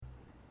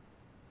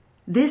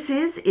This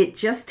is It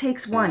Just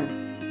Takes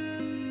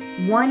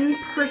One. One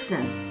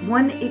person,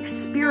 one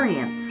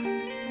experience,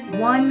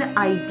 one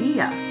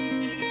idea,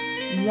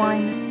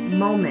 one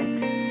moment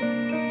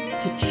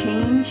to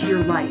change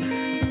your life.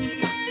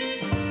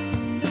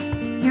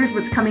 Here's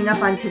what's coming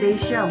up on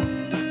today's show.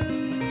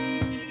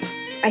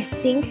 I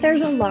think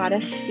there's a lot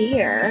of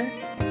fear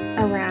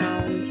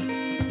around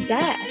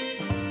death.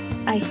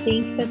 I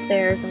think that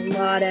there's a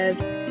lot of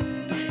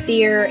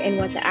fear in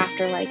what the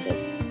afterlife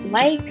is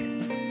like.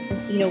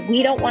 You know,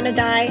 we don't want to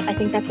die. I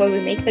think that's why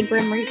we make the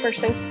Grim Reaper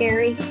so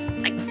scary.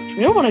 Like, I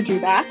don't want to do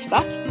that.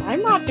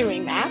 I'm not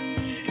doing that.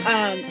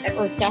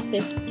 Or death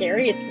is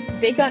scary. It's this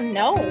big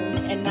unknown,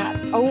 and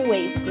that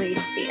always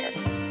breeds fear,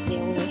 you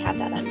know, when we have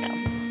that unknown.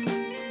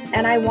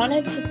 And I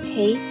wanted to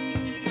take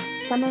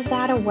some of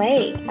that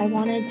away. I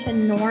wanted to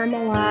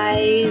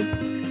normalize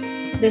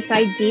this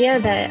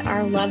idea that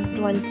our loved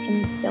ones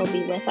can still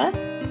be with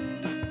us.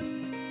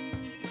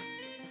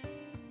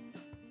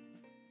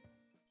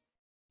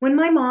 When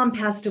my mom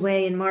passed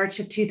away in March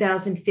of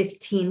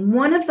 2015,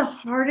 one of the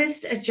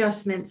hardest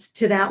adjustments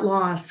to that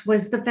loss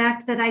was the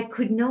fact that I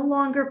could no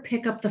longer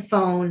pick up the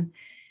phone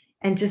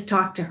and just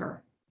talk to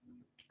her.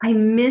 I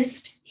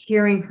missed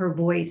hearing her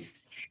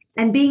voice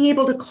and being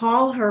able to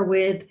call her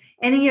with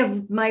any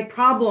of my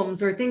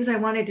problems or things I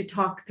wanted to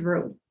talk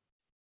through.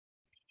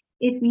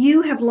 If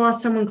you have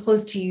lost someone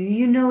close to you,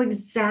 you know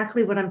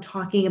exactly what I'm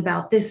talking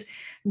about. This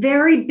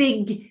very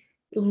big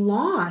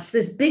loss,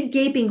 this big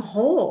gaping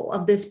hole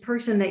of this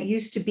person that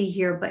used to be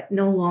here but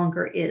no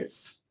longer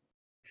is.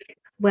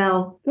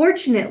 Well,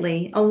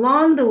 fortunately,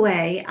 along the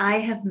way, I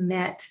have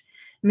met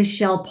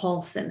Michelle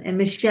Paulson, and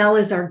Michelle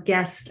is our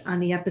guest on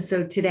the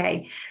episode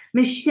today.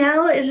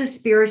 Michelle is a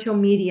spiritual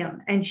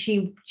medium, and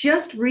she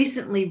just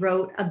recently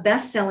wrote a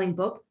best-selling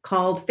book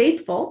called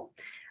Faithful,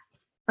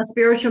 A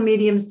Spiritual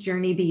Medium's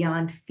Journey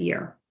Beyond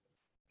Fear.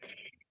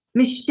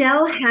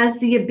 Michelle has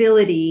the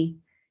ability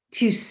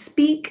to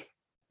speak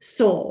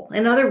soul.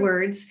 In other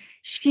words,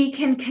 she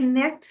can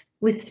connect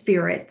with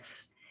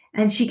spirits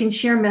and she can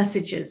share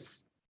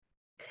messages.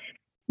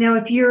 Now,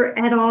 if you're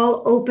at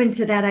all open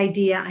to that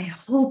idea, I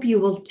hope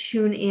you will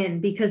tune in,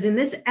 because in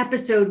this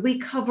episode, we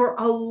cover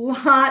a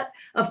lot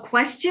of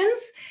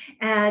questions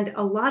and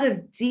a lot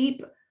of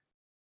deep,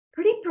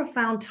 pretty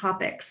profound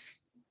topics.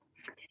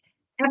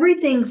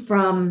 Everything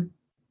from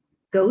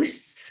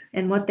ghosts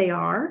and what they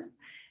are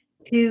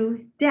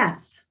to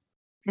death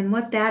and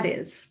what that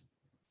is.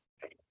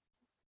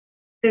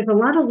 There's a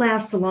lot of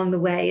laughs along the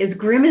way. As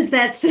grim as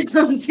that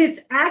sounds, it's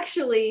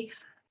actually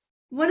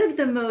one of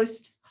the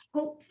most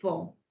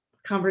hopeful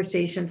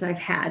conversations I've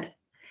had.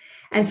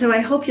 And so I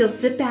hope you'll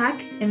sit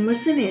back and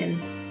listen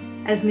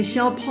in as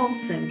Michelle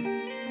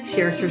Paulson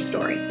shares her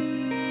story.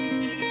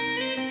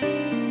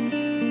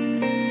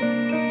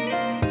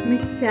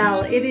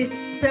 Michelle, it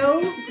is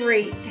so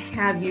great to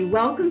have you.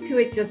 Welcome to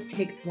It Just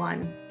Takes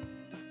One.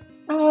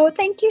 Oh,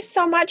 thank you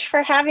so much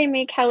for having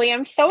me, Kelly.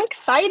 I'm so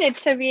excited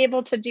to be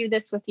able to do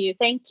this with you.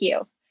 Thank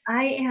you.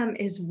 I am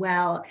as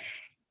well.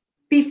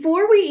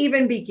 Before we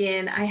even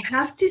begin, I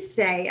have to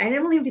say, I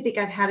don't even think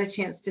I've had a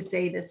chance to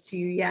say this to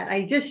you yet.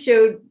 I just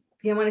showed,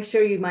 I want to show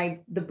you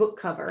the book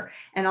cover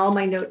and all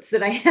my notes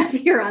that I have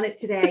here on it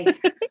today.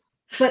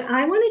 But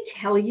I want to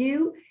tell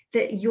you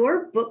that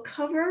your book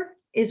cover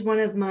is one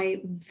of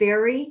my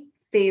very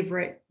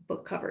favorite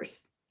book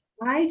covers.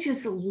 I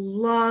just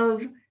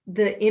love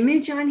the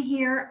image on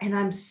here, and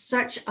I'm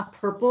such a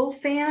purple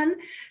fan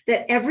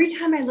that every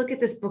time I look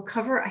at this book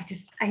cover,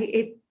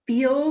 it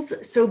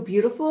feels so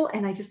beautiful,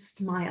 and I just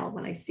smile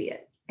when I see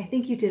it. I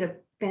think you did a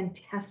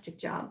fantastic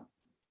job.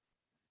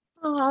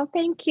 Oh,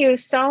 thank you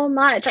so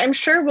much. I'm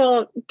sure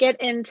we'll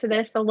get into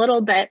this a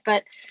little bit,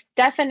 but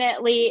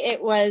definitely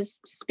it was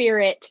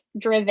spirit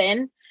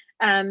driven,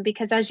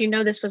 because as you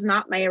know, this was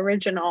not my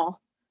original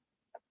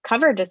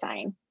cover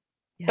design.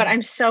 Yeah. But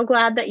I'm so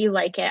glad that you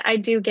like it. I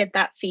do get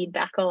that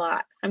feedback a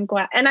lot. I'm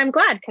glad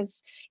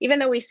because even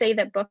though we say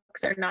that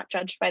books are not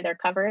judged by their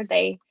cover,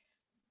 they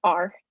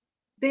are.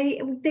 They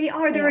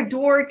are. They're a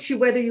door to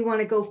whether you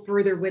want to go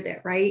further with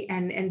it, right?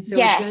 And so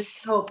yes. It does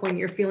help when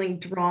you're feeling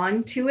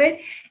drawn to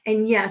it.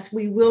 And yes,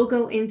 we will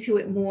go into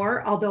it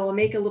more, although I'll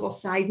make a little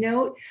side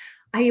note.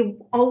 I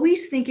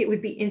always think it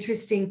would be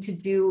interesting to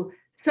do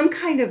some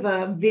kind of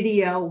a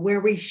video where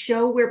we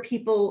show where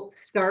people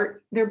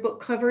start their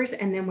book covers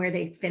and then where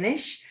they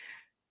finish,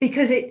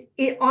 because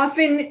it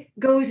often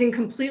goes in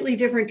completely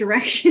different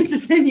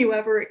directions than you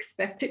ever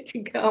expect it to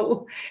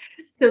go.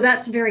 So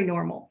that's very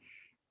normal.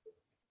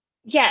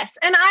 Yes.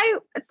 And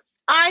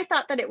I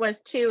thought that it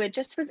was too. It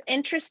just was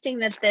interesting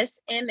that this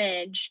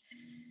image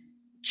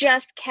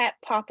just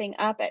kept popping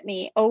up at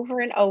me over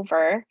and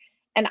over.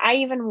 And I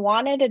even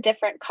wanted a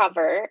different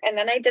cover. And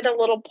then I did a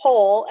little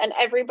poll and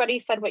everybody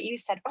said what you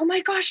said. Oh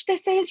my gosh,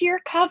 this is your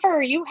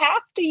cover. You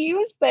have to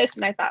use this.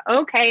 And I thought,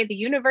 okay, the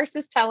universe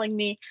is telling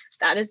me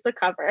that is the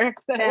cover.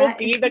 That will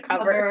be the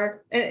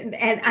cover. And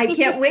I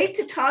can't wait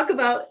to talk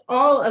about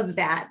all of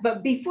that.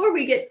 But before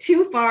we get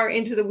too far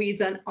into the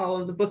weeds on all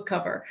of the book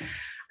cover,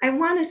 I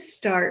want to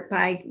start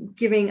by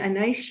giving a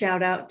nice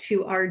shout out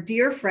to our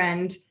dear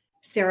friend,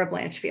 Sarah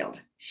Blanchfield.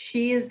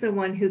 She is the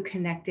one who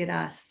connected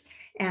us.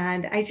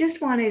 And I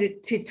just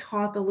wanted to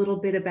talk a little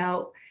bit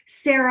about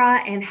Sarah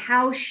and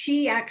how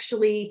she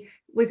actually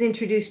was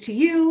introduced to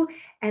you,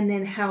 and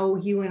then how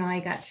you and I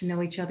got to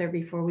know each other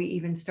before we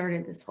even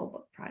started this whole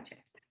book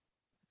project.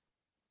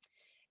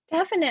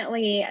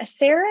 Definitely.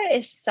 Sarah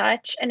is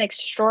such an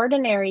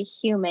extraordinary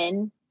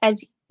human,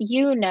 as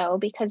you know,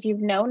 because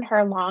you've known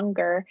her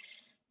longer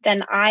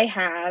than I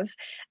have.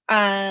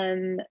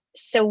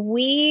 So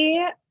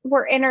we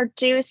were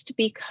introduced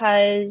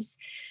because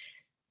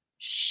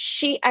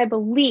I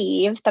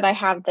believe that I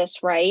have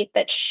this right,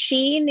 that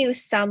she knew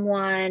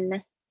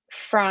someone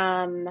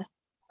from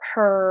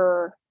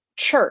her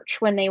church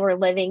when they were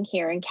living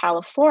here in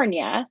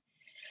California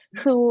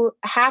who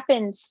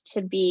happens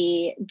to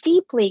be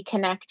deeply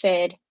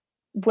connected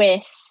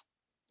with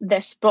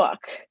this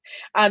book,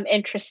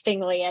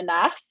 interestingly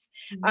enough.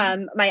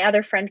 My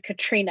other friend,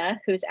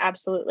 Katrina, who's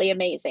absolutely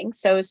amazing.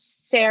 So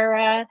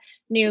Sarah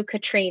knew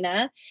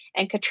Katrina,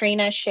 and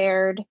Katrina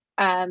shared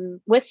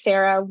with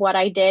Sarah what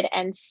I did,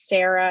 and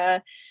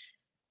Sarah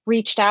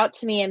reached out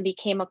to me and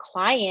became a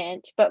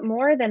client. But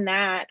more than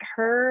that,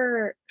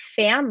 her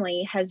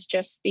family has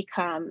just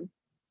become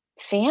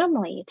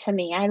family to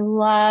me. I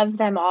love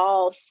them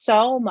all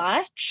so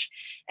much.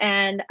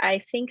 And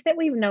I think that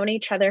we've known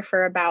each other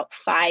for about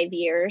 5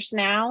 years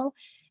now.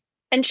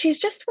 And she's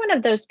just one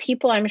of those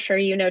people, I'm sure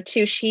you know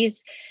too.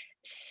 She's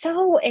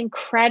so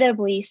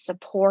incredibly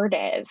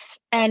supportive.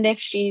 And if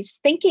she's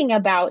thinking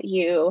about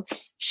you,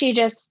 she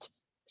just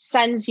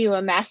sends you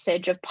a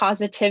message of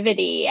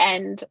positivity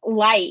and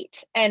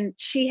light. And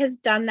she has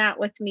done that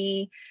with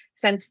me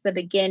since the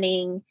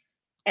beginning.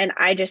 And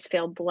I just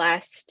feel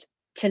blessed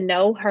to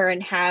know her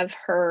and have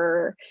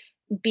her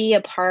be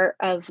a part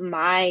of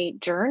my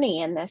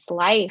journey in this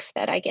life,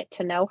 that I get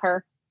to know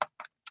her.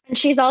 And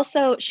she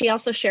also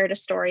shared a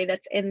story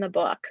that's in the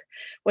book,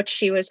 which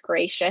she was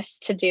gracious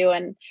to do.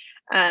 And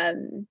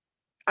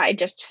I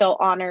just feel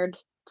honored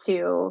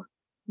to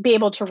be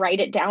able to write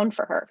it down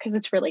for her, because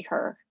it's really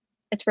her.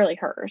 It's really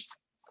hers.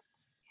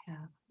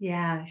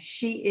 Yeah,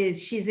 she is.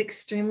 She's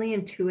extremely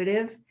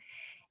intuitive,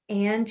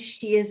 and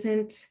she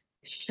isn't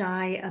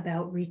shy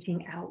about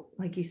reaching out.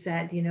 Like you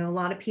said, a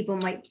lot of people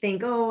might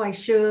think, oh, I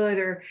should,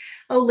 or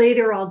oh,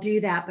 later I'll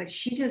do that. But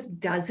she just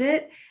does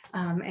it,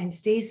 and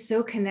stays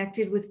so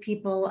connected with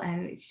people.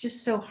 And it's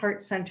just so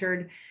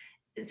heart-centered.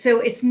 So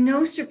it's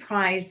no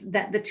surprise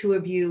that the two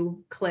of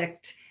you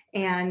clicked,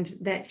 and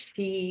that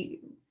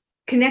she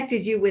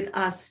connected you with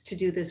us to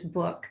do this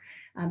book,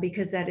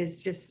 because that is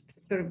just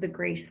sort of the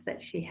grace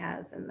that she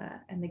has,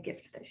 and the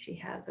gift that she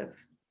has of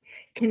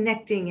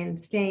connecting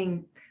and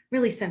staying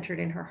really centered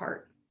in her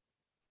heart.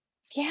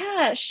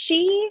 Yeah,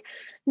 she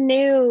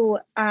knew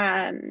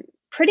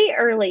pretty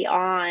early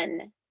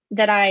on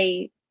that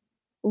I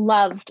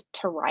loved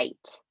to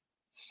write.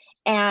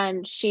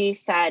 And she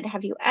said,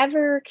 "Have you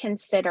ever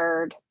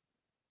considered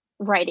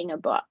writing a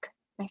book?"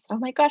 I said, "Oh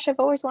my gosh, I've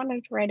always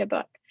wanted to write a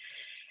book."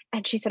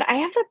 And she said, "I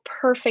have the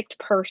perfect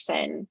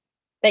person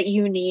that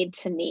you need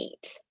to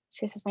meet."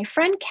 She says, "My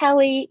friend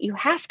Kelly, you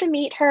have to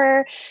meet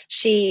her.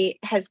 She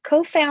has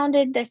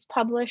co-founded this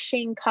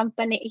publishing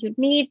company. You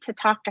need to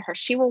talk to her.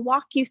 She will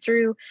walk you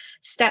through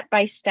step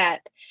by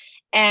step."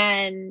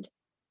 And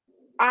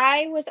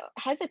I was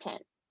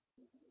hesitant.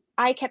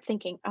 I kept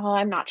thinking, "Oh,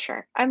 I'm not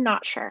sure. I'm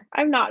not sure.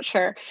 I'm not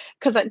sure."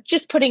 Because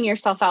just putting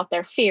yourself out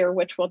there, fear,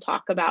 which we'll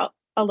talk about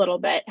a little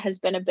bit, has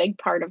been a big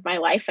part of my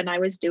life. And I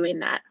was doing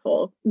that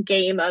whole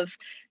game of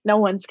no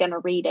one's going to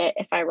read it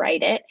if I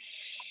write it.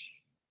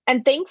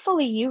 And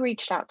thankfully, you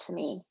reached out to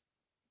me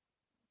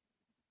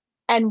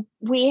and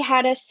we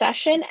had a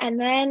session, and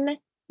then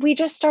we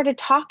just started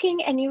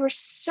talking, and you were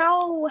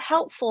so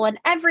helpful. And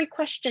every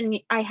question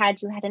I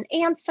had, you had an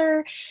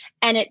answer,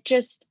 and it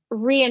just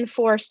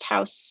reinforced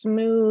how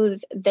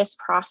smooth this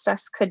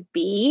process could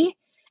be.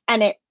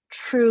 And it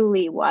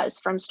truly was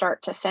from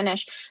start to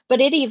finish.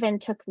 But it even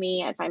took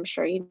me, as I'm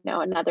sure you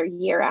know, another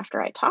year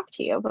after I talked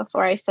to you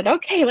before I said,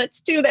 "Okay, let's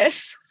do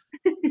this."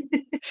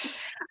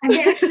 I'm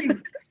actually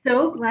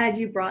so glad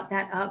you brought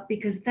that up,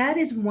 because that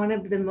is one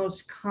of the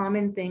most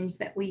common things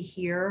that we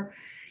hear.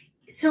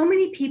 So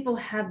many people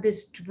have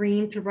this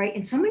dream to write,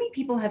 and so many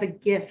people have a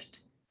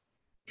gift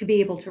to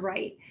be able to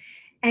write.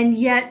 And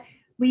yet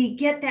we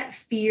get that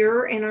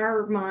fear in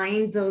our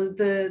mind,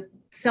 the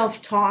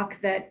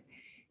self-talk that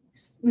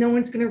no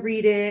one's going to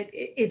read it.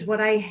 Is what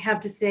I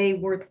have to say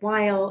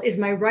worthwhile? Is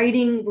my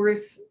writing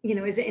worth,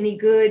 is it any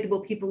good?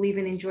 Will people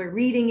even enjoy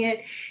reading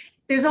it?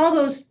 There's all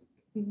those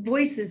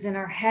voices in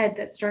our head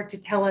that start to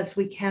tell us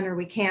we can or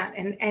we can't.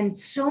 And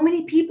so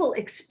many people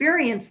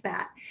experience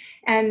that.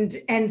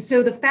 And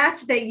so the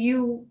fact that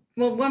you,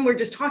 well, one, we're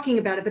just talking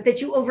about it, but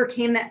that you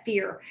overcame that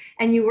fear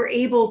and you were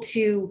able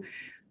to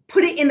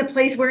put it in the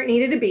place where it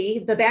needed to be,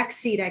 the back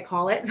seat, I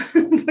call it,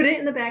 put it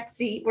in the back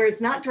seat where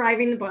it's not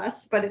driving the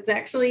bus, but it's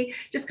actually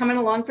just coming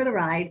along for the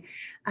ride.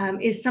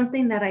 is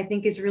something that I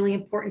think is really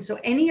important. So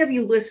any of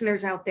you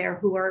listeners out there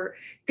who are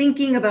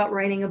thinking about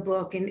writing a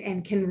book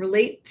and can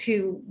relate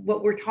to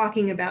what we're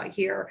talking about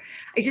here,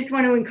 I just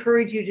want to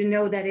encourage you to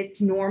know that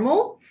it's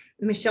normal.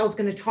 Michelle's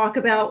going to talk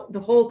about the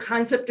whole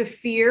concept of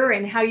fear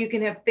and how you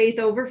can have faith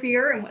over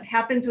fear and what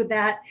happens with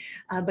that.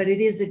 But it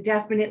is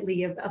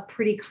definitely a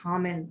pretty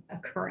common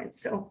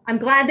occurrence. So I'm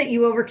glad that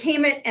you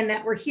overcame it and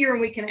that we're here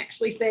and we can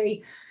actually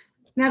say,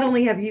 not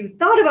only have you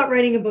thought about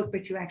writing a book,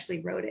 but you actually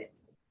wrote it.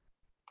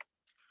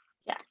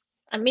 Yeah,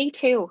 me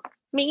too.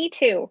 Me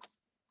too.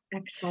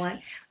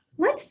 Excellent.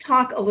 Let's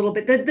talk a little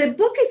bit. The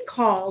book is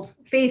called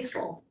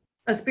Faithful,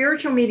 A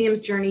Spiritual Medium's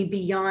Journey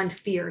Beyond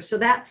Fear. So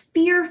that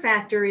fear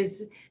factor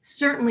is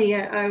certainly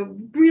a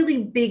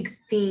really big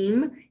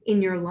theme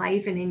in your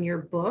life and in your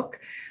book.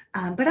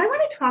 But I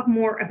want to talk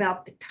more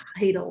about the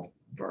title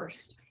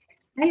first.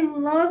 I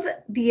love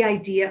the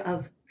idea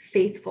of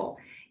faithful.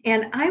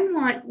 And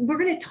we're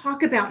going to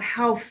talk about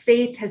how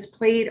faith has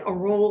played a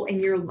role in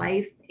your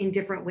life in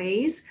different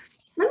ways.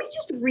 Let me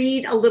just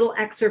read a little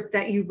excerpt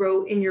that you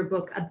wrote in your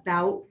book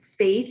about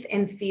faith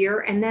and fear,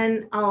 and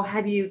then I'll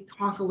have you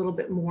talk a little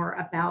bit more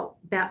about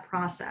that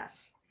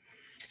process.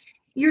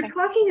 You're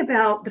talking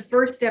about the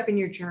first step in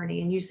your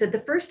journey, and you said the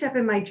first step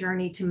in my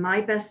journey to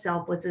my best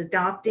self was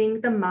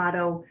adopting the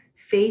motto,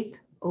 faith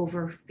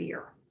over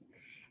fear.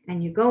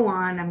 And you go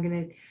on, I'm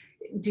going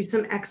to do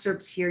some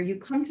excerpts here. You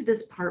come to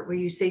this part where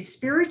you say,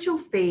 spiritual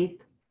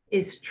faith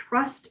is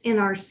trust in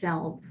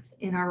ourselves,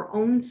 in our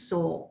own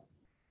soul.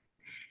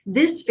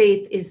 This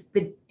faith is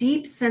the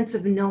deep sense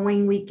of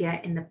knowing we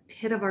get in the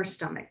pit of our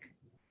stomach.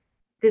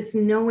 This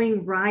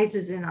knowing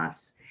rises in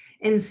us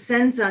and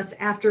sends us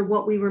after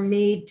what we were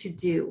made to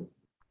do.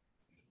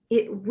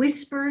 It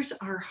whispers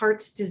our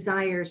heart's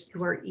desires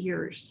to our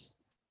ears.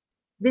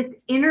 This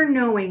inner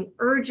knowing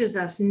urges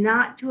us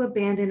not to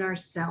abandon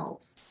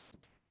ourselves.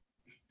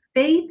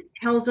 Faith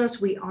tells us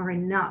we are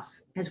enough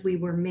as we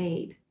were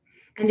made,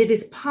 and it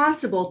is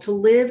possible to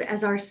live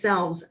as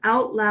ourselves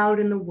out loud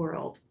in the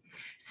world.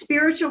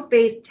 Spiritual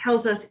faith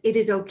tells us it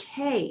is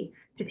okay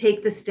to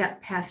take the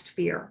step past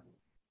fear.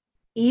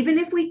 Even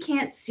if we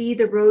can't see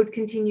the road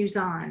continues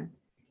on,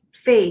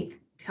 faith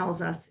tells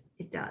us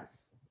it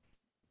does.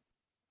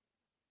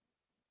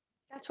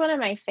 That's one of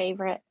my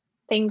favorite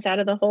things out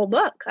of the whole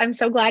book. I'm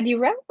so glad you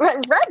read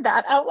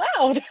that out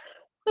loud.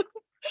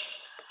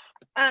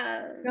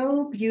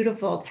 So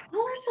beautiful.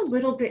 Tell us a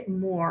little bit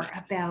more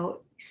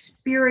about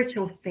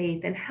spiritual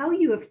faith and how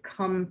you have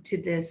come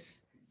to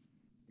this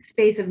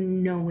space of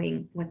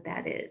knowing what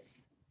that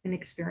is and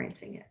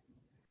experiencing it.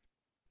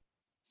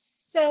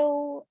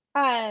 So,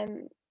 I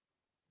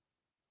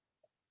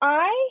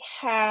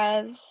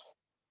have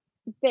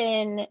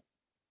been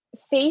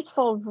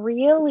faithful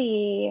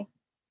really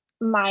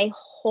my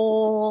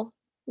whole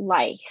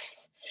life,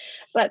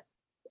 but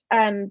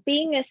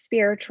being a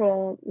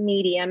spiritual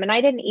medium, and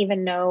I didn't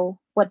even know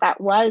what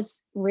that was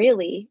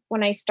really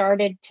when I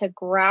started to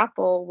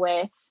grapple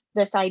with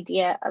this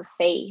idea of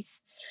faith.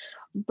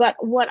 But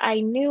what I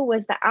knew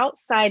was the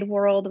outside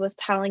world was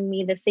telling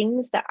me the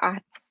things that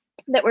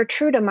were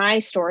true to my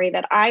story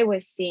that I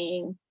was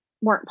seeing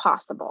weren't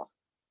possible.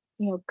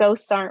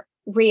 Ghosts aren't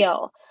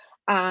real.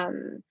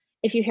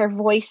 If you hear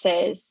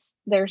voices,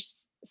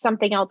 there's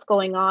something else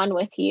going on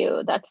with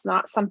you. That's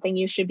not something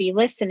you should be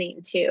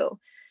listening to.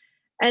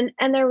 And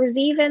there was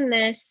even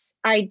this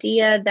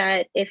idea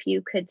that if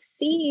you could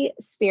see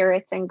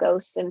spirits and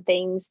ghosts and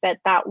things,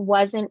 that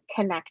wasn't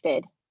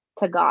connected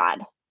to God.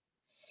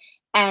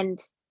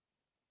 And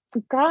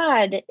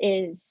God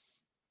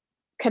is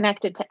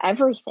connected to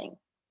everything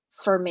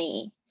for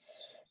me.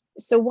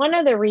 So one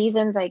of the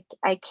reasons I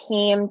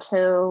came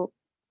to,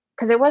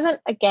 because it wasn't,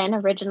 again,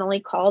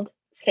 originally called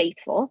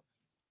Faithful,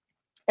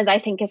 as I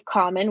think is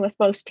common with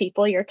most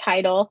people, your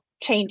title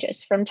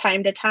changes from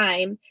time to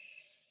time.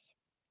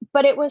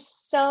 But it was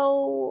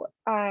so,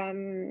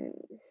 it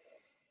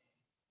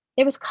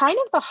was kind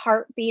of the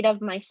heartbeat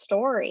of my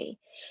story.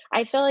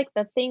 I feel like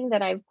the thing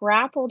that I've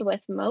grappled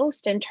with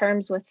most in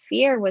terms with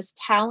fear was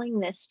telling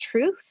this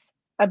truth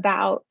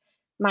about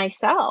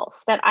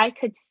myself, that I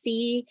could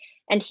see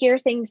and hear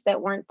things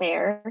that weren't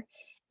there,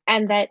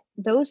 and that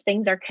those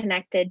things are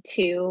connected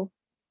to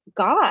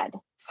God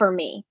for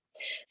me.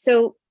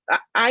 So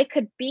I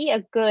could be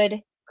a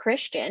good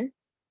Christian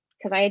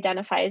because I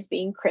identify as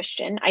being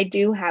Christian. I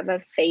do have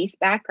a faith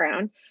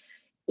background,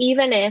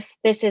 even if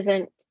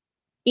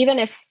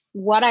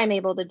what I'm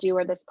able to do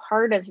or this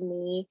part of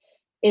me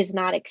is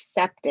not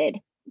accepted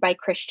by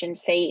Christian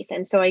faith.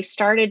 And so I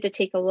started to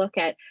take a look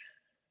at,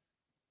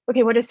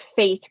 okay, what does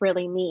faith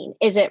really mean?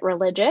 Is it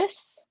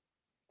religious?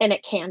 And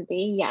it can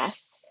be,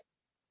 yes,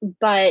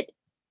 but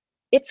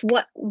it's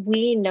what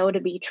we know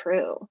to be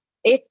true.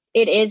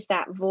 It is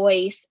that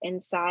voice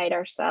inside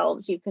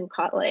ourselves. You can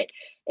call it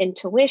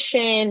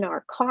intuition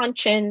or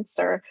conscience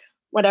or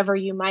whatever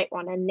you might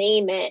want to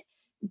name it,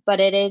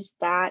 but it is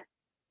that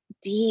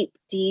deep,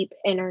 deep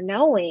inner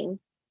knowing.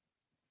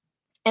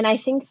 And I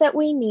think that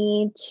we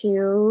need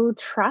to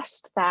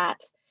trust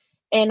that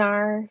in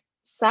our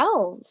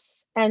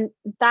selves. And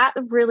that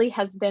really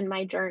has been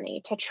my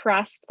journey, to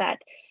trust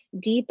that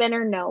deep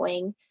inner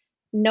knowing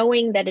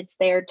that it's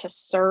there to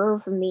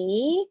serve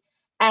me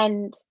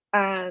and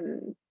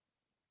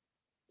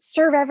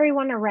serve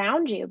everyone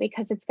around you,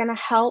 because it's going to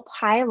help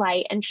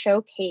highlight and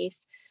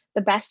showcase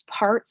the best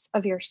parts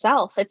of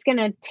yourself. It's going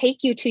to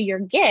take you to your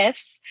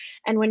gifts.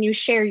 And when you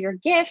share your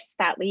gifts,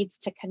 that leads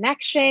to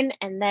connection.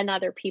 And then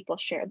other people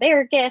share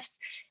their gifts.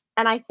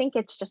 And I think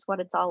it's just what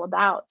it's all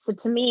about. So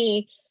to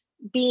me,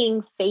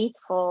 being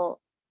faithful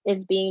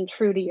is being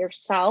true to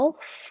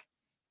yourself.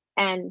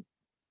 And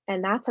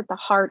that's at the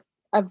heart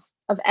of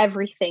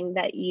everything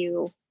that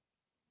you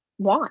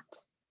want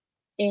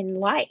in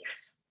life.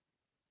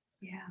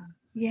 Yeah.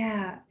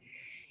 Yeah.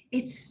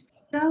 It's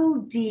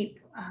so deep.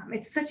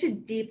 It's such a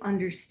deep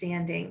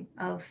understanding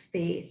of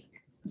faith.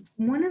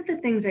 One of the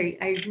things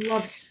I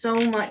love so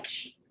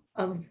much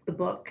of the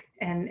book,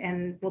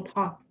 and we'll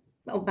talk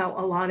about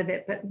a lot of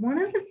it, but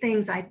one of the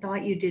things I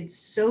thought you did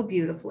so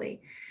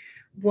beautifully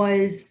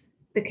was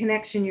the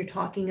connection you're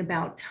talking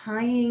about,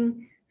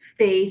 tying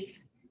faith,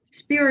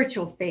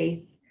 spiritual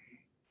faith,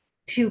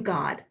 to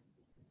God,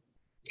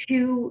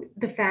 to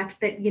the fact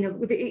that,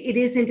 it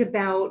isn't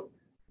about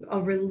a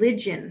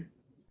religion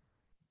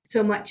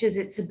so much as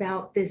it's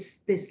about this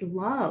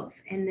love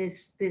and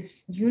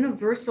this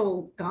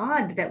universal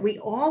God that we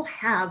all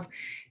have.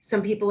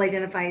 Some people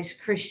identify as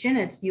Christian,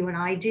 as you and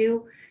I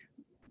do,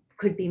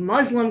 could be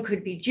Muslim,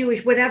 could be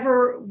Jewish,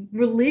 whatever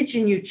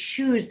religion you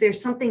choose.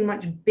 There's something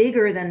much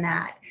bigger than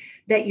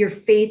that your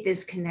faith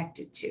is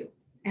connected to.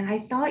 And I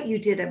thought you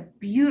did a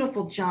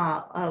beautiful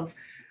job of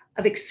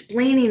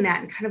explaining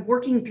that and kind of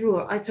working through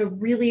it. It's a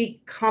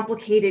really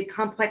complicated,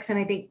 complex, and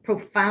I think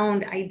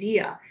profound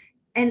idea,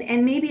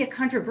 and maybe a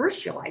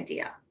controversial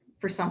idea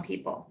for some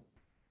people.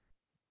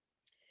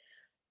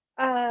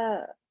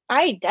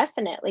 I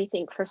definitely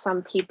think for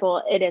some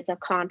people it is a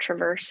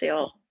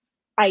controversial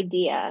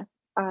idea.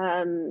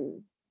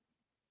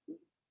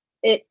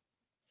 It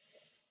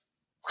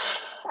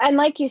and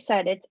like you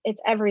said,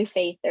 it's every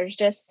faith. There's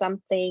just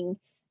something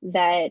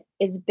that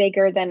is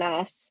bigger than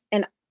us.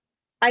 And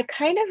I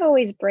kind of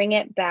always bring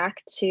it back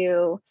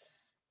to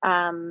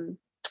when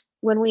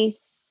we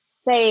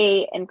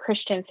say in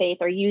Christian faith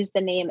or use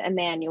the name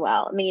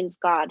Emmanuel, it means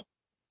God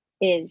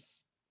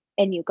is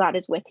in you, God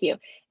is with you.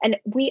 And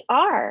we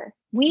are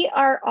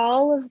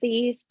all of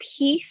these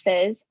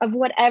pieces of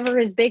whatever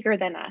is bigger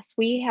than us.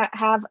 We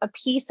have a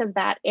piece of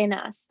that in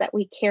us that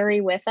we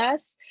carry with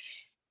us.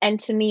 And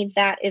to me,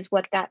 that is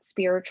what that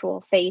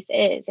spiritual faith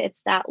is.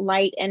 It's that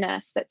light in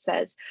us that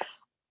says,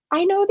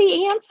 I know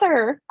the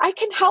answer. I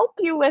can help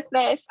you with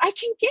this. I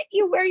can get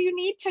you where you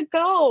need to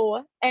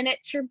go. And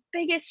it's your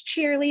biggest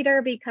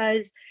cheerleader,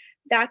 because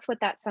that's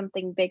what that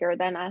something bigger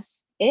than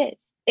us is.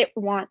 It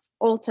wants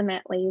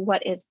ultimately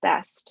what is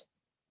best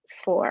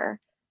for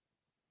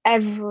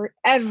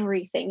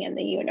everything in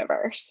the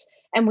universe.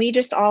 And we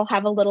just all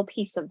have a little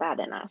piece of that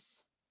in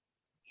us.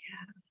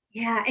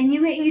 Yeah, and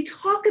you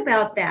talk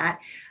about that,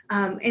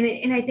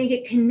 and I think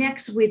it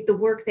connects with the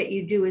work that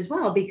you do as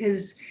well,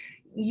 because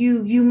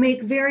you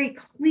make very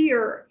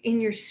clear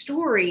in your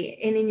story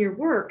and in your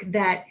work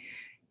that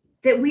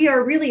we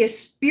are really a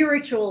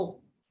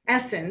spiritual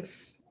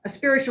essence, a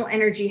spiritual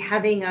energy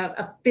having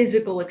a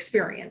physical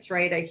experience,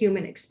 right? A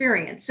human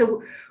experience.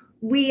 So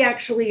we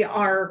actually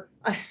are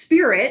a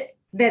spirit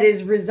that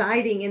is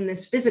residing in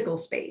this physical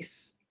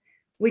space,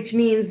 which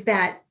means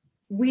that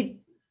the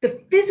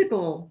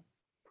physical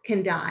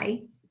can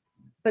die,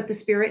 but the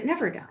spirit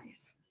never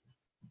dies.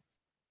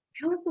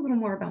 Tell us a little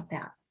more about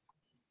that.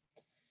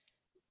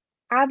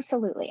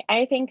 Absolutely.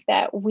 I think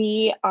that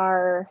we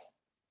are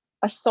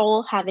a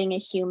soul having a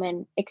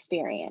human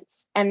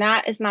experience. And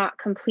that is not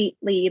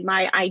completely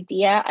my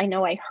idea. I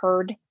know I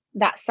heard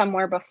that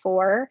somewhere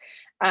before,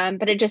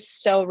 but it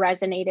just so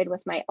resonated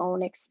with my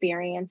own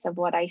experience of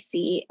what I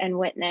see and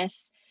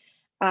witness.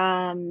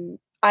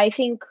 I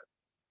think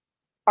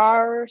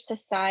our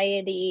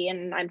society,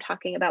 and I'm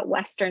talking about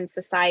Western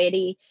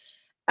society,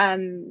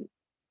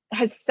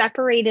 has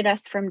separated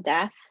us from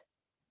death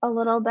a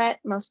little bit.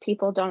 Most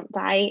people don't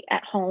die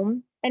at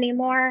home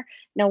anymore.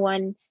 No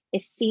one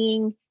is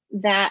seeing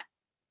that,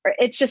 or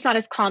it's just not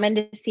as common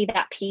to see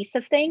that piece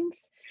of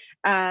things.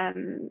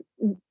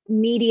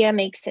 Media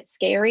makes it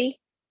scary.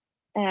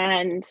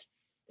 And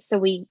so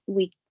we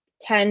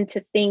tend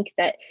to think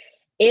that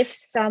if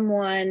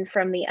someone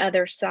from the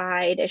other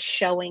side is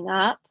showing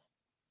up,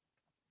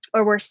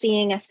 or we're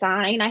seeing a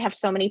sign. I have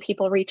so many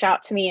people reach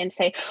out to me and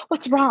say,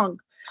 what's wrong?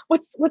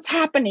 What's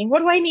happening? What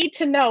do I need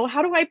to know?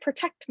 How do I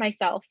protect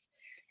myself?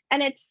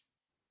 And it's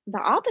the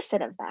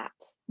opposite of that.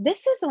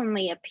 This is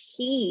only a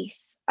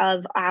piece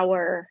of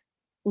our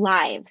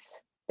lives,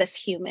 this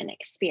human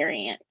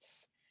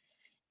experience.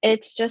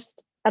 It's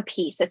just a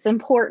piece. It's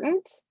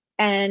important,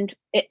 and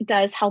it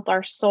does help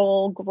our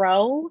soul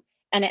grow,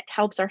 and it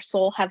helps our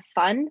soul have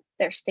fun.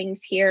 There's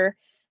things here,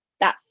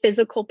 that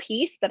physical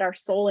piece that our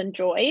soul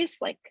enjoys,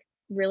 like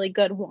really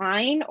good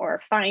wine or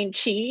fine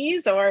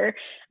cheese or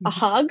a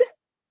hug.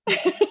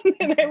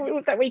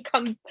 that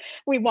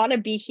we want to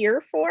be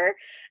here for.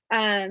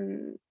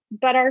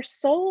 But our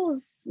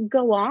souls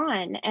go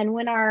on. And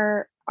when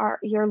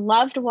your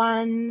loved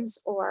ones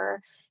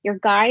or your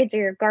guides or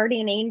your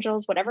guardian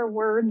angels, whatever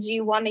words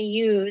you want to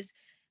use,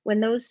 when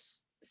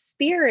those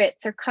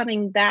spirits are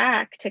coming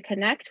back to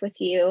connect with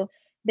you,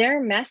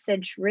 their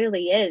message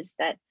really is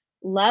that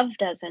love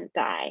doesn't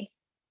die,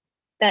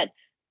 that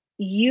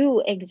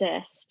you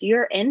exist,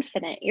 you're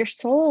infinite, your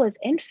soul is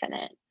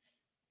infinite.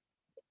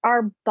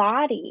 Our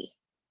body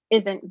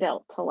isn't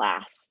built to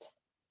last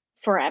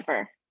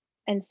forever.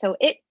 And so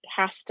it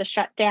has to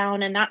shut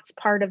down. And that's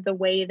part of the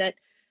way that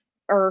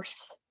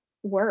Earth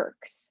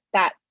works,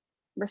 that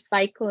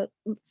cyclical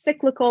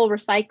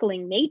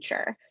recycling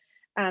nature.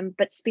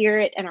 But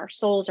spirit and our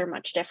souls are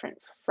much different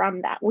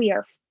from that. We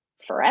are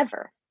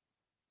forever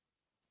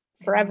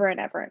and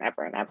ever and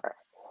ever and ever.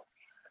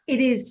 It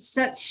is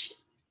such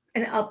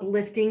an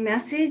uplifting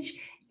message,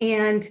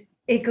 and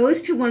it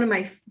goes to one of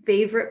my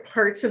favorite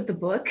parts of the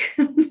book,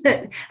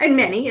 and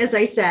many, as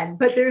I said,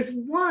 but there's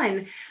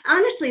one.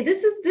 Honestly,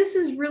 this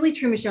is really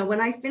true, Michelle.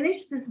 When I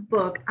finished this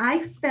book,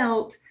 I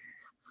felt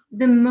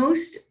the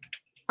most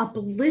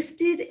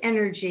uplifted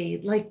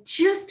energy, like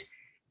just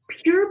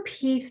pure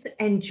peace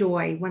and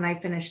joy when I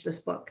finished this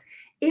book.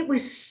 It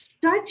was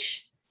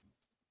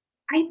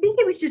I think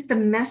it was just the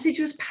message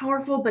was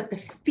powerful, but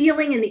the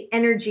feeling and the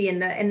energy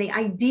and the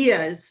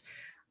ideas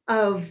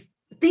of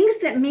things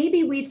that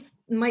maybe we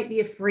might be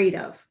afraid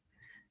of.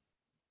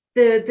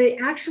 The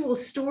actual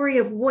story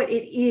of what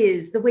it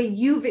is, the way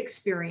you've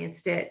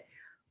experienced it,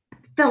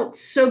 felt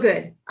so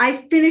good. I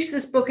finished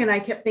this book and I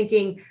kept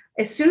thinking,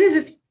 as soon as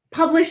it's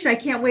published, I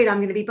can't wait. I'm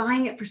going to be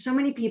buying it for so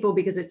many people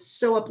because it's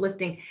so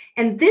uplifting.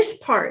 And this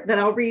part that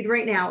I'll read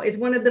right now is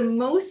one of the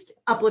most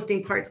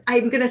uplifting parts.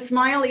 I'm going to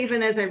smile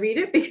even as I read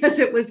it because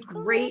it was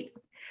great.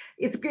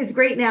 It's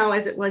great now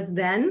as it was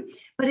then,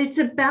 but it's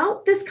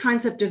about this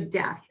concept of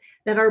death,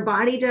 that our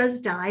body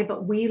does die,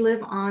 but we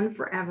live on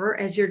forever,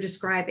 as you're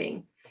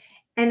describing.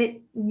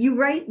 And you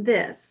write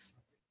this: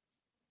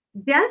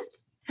 death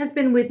has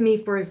been with me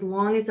for as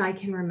long as I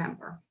can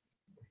remember.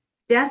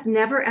 Death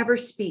never ever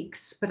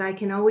speaks, but I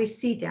can always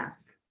see death.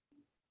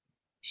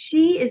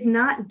 She is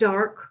not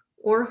dark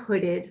or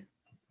hooded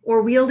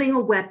or wielding a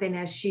weapon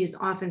as she is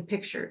often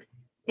pictured.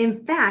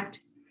 In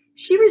fact,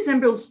 she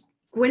resembles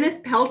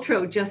Gwyneth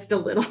Paltrow just a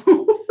little.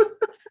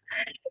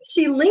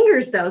 She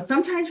lingers, though,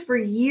 sometimes for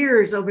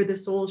years over the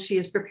souls she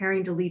is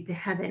preparing to lead to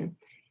heaven.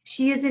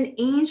 She is an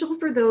angel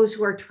for those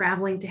who are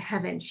traveling to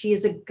heaven. She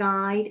is a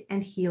guide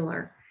and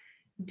healer.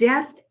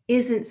 Death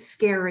isn't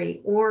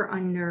scary or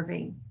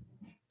unnerving.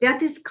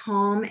 Death is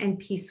calm and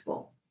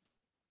peaceful.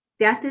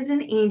 Death is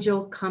an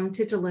angel come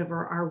to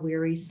deliver our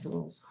weary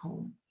souls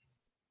home.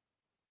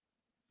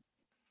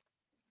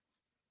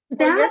 Well,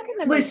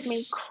 that was make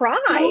me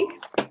cry.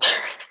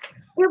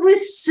 It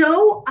was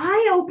so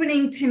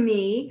eye-opening to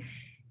me.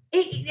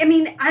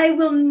 I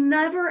will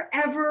never,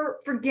 ever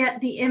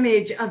forget the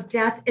image of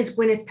death as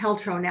Gwyneth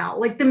Paltrow now.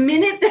 Like the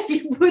minute that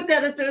you put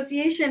that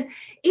association,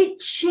 it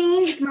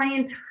changed my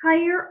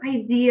entire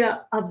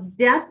idea of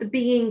death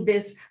being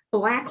this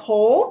black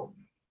hole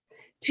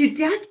to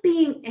death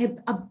being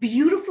a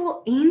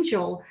beautiful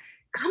angel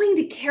coming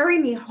to carry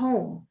me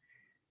home.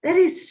 That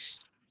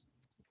is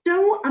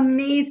so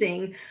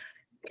amazing.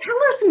 Tell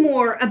us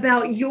more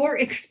about your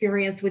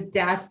experience with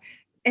death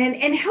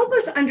and help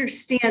us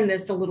understand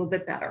this a little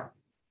bit better.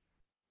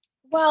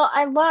 Well,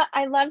 I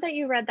love that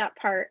you read that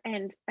part.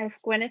 And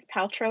if Gwyneth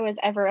Paltrow is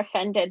ever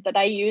offended that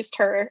I used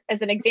her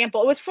as an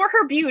example, it was for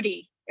her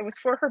beauty. It was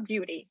for her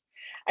beauty.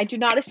 I do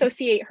not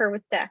associate her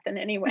with death in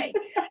any way,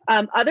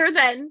 other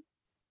than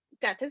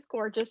death is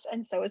gorgeous,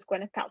 and so is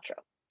Gwyneth Paltrow,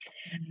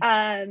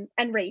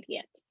 and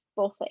radiant,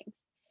 both things.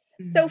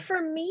 Mm-hmm. So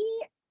for me,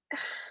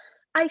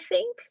 I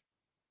think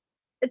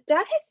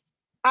death is,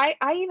 I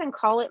even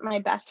call it my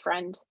best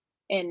friend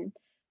in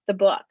the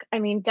book. I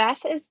mean,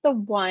 death is the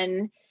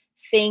one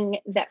thing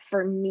that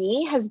for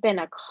me has been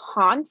a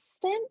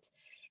constant.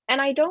 And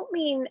I don't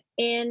mean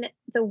in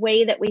the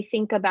way that we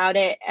think about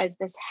it as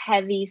this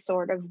heavy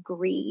sort of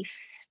grief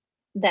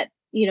that,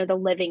 the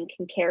living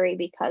can carry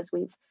because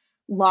we've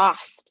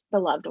lost the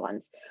loved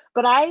ones.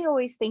 But I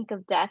always think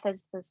of death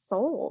as the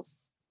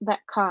souls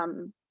that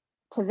come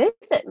to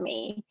visit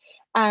me.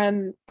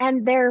 And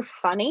they're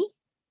funny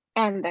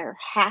and they're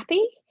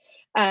happy.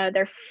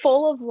 They're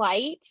full of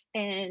light,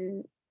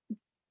 and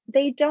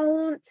they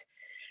don't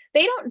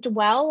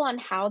dwell on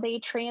how they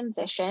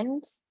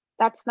transitioned.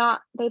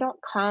 They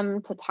don't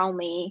come to tell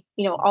me,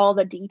 all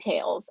the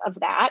details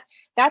of that.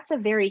 That's a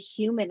very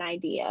human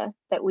idea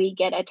that we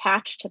get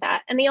attached to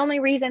that. And the only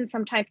reason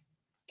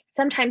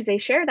sometimes they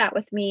share that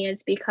with me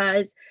is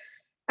because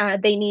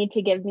they need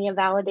to give me a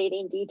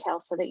validating detail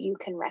so that you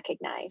can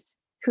recognize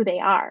who they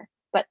are.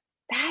 But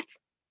that's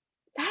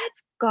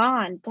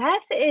gone.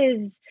 Death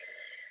is,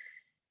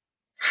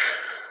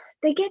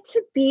 they get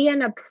to be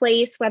in a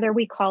place, whether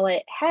we call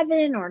it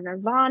heaven or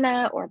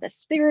nirvana or the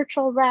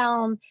spiritual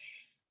realm.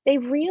 They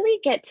really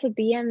get to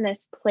be in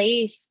this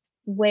place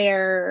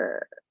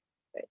where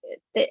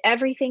that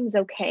everything's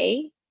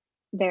okay.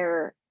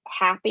 They're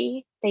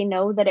happy. They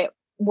know that it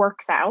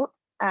works out.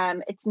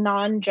 It's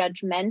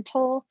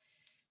non-judgmental.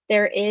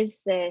 There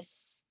is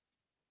this,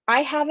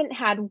 I haven't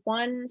had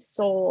one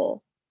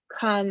soul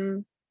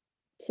come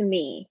to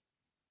me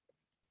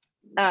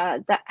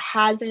that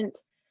hasn't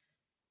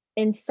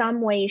in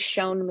some way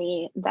shown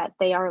me that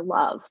they are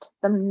loved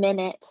the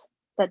minute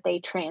that they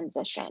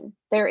transition.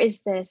 There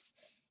is this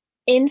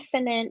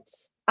infinite,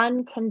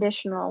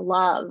 unconditional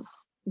love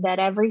that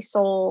every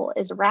soul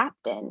is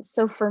wrapped in.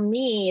 So for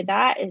me,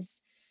 that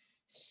is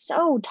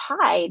so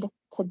tied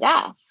to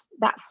death,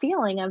 that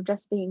feeling of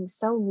just being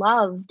so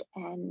loved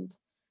and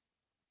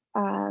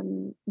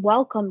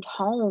welcomed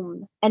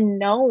home and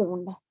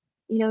known.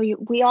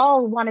 We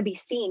all want to be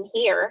seen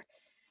here.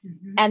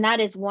 Mhm. And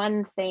that is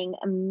one thing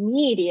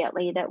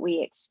immediately that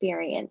we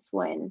experience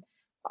when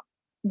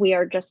we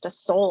are just a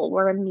soul.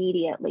 We're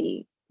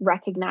immediately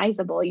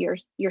recognizable.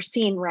 You're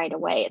seen right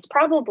away. It's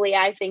probably,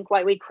 I think,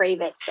 why we crave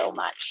it so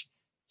much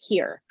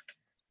here.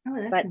 Oh,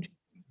 that's But interesting.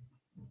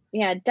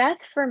 yeah,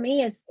 death for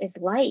me is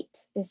light,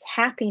 is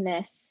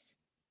happiness,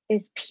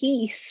 is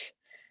peace.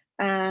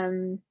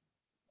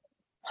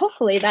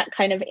 Hopefully that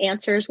kind of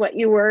answers what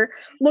you were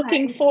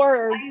looking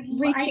for or I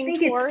reaching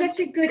think it's such towards.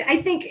 a good,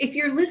 I think if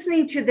you're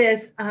listening to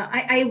this,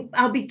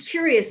 I'll be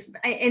curious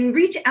and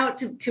reach out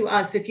to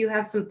us if you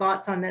have some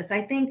thoughts on this.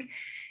 I think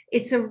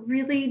it's a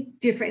really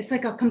different, it's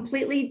like a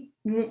complete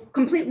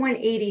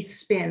 180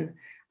 spin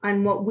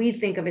on what we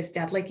think of as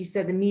death. Like you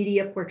said, the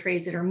media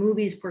portrays it or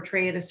movies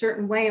portray it a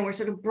certain way, and we're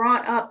sort of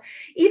brought up,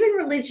 even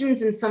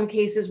religions in some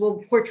cases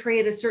will portray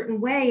it a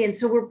certain way. And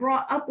so we're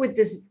brought up with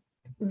this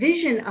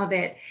vision of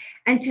it.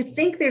 And to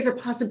think there's a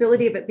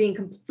possibility of it being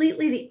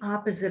completely the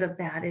opposite of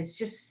that is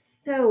just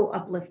so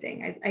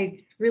uplifting. I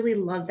really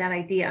love that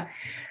idea.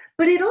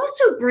 But it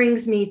also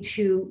brings me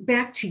to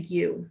back to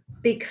you,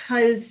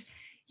 because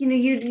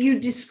you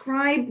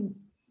describe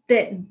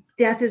that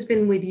death has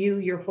been with you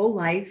your whole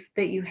life,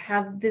 that you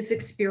have this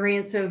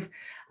experience of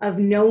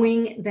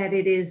knowing that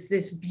it is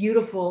this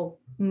beautiful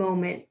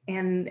moment,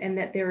 and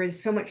that there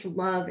is so much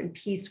love and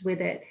peace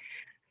with it.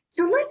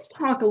 So let's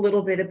talk a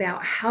little bit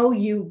about how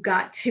you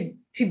got to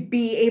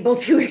be able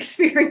to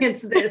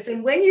experience this,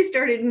 and when you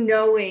started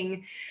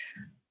knowing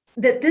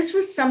that this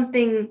was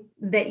something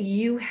that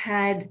you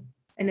had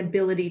an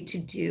ability to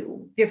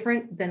do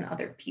different than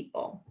other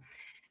people.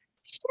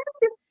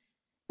 Share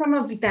some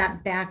of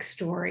that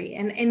backstory,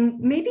 and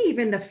maybe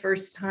even the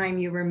first time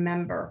you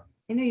remember.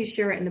 I know you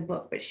share it in the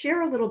book, but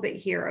share a little bit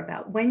here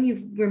about when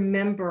you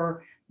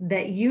remember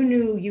that you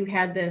knew you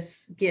had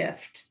this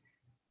gift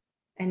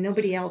and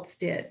nobody else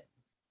did.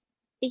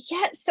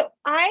 Yeah, so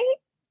I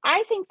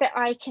think that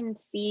I can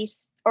see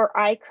or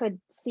I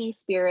could see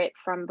spirit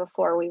from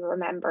before we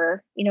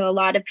remember. A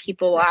lot of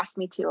people ask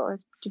me to, "Oh,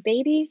 do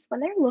babies, when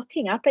they're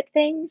looking up at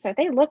things, are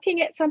they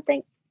looking at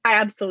something?" I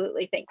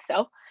absolutely think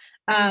so.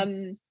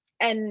 Mm.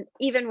 And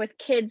even with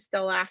kids,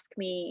 they'll ask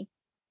me,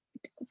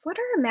 "What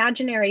are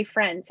imaginary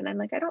friends?" And I'm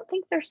like, "I don't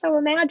think they're so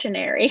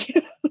imaginary."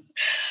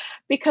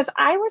 Because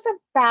I was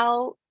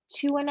about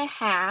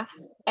 2.5,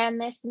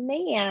 and this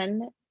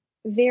man,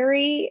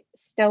 very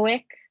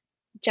stoic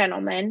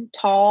gentleman,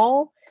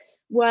 tall,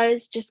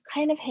 was just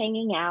kind of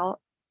hanging out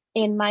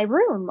in my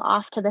room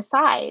off to the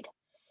side.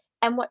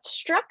 And what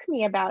struck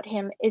me about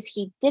him is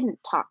he didn't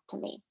talk to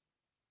me.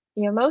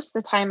 Most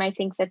of the time, I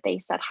think that they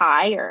said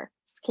hi or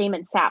came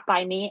and sat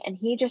by me, and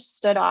he just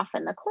stood off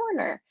in the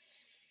corner.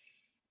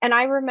 And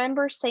I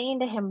remember saying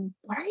to him,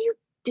 "What are you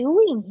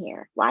doing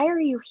here? Why are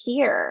you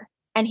here?"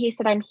 And he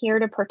said, "I'm here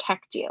to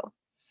protect you."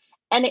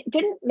 And it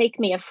didn't make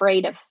me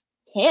afraid of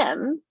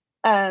him.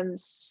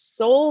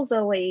 Souls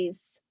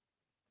always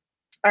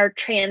are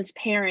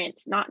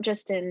transparent, not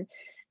just in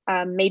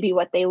maybe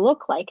what they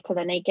look like to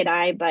the naked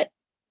eye, but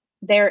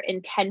their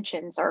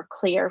intentions are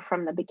clear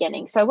from the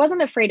beginning. So I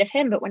wasn't afraid of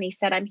him, but when he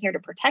said, "I'm here to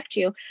protect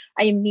you,"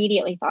 I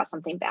immediately thought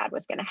something bad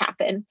was going to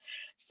happen.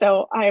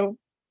 So I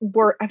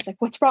was like,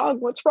 "What's wrong?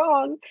 What's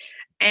wrong?"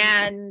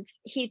 And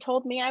he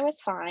told me I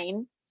was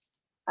fine.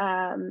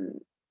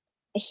 Um,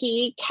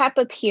 he kept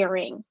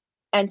appearing.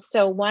 And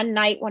so one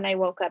night when I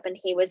woke up and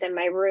he was in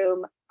my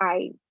room,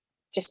 I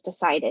just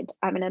decided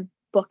I'm going to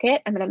book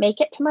it. I'm going to make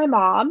it to my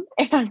mom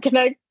and I'm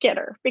going to get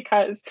her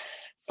because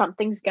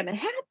something's going to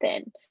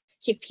happen.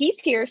 If he's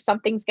here,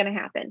 something's going to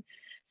happen.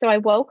 So I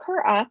woke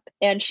her up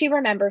and she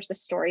remembers the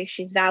story.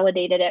 She's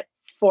validated it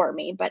for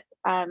me. But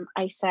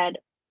I said,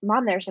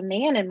 "Mom, there's a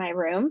man in my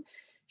room."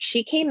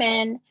 She came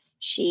in.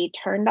 She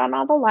turned on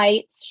all the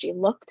lights. She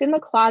looked in the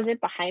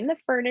closet, behind the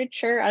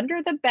furniture,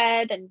 under the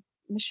bed, and,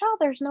 "Michelle,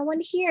 there's no one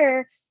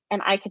here."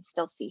 And I could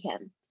still see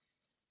him.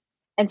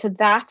 And so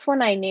that's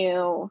when I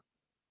knew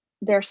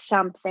there's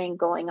something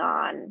going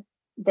on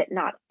that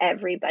not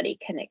everybody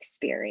can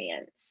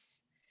experience.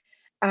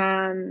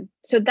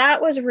 So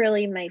that was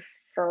really my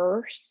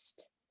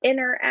first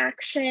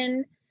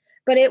interaction,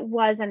 but it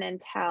wasn't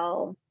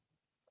until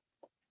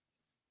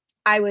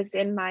I was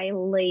in my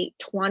late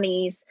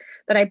 20s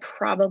that I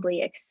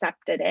probably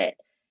accepted it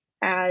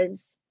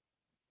as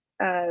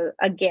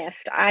a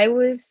gift. I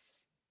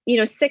was,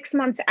 6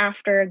 months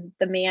after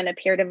the man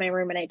appeared in my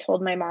room and I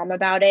told my mom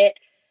about it,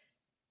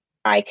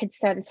 I could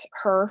sense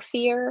her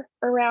fear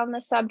around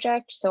the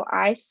subject. So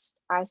I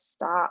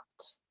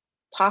stopped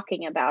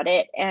talking about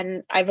it.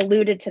 And I've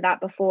alluded to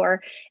that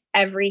before.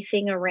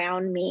 Everything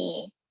around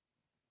me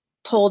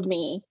told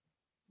me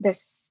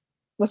this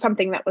was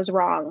something that was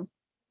wrong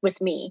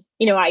with me.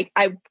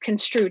 I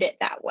construed it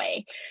that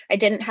way. I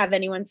didn't have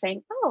anyone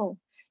saying, oh,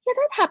 yeah,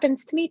 that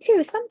happens to me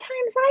too.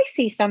 Sometimes I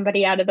see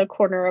somebody out of the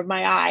corner of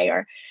my eye,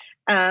 or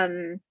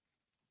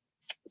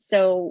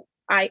so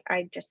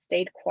I just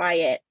stayed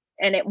quiet.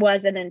 And it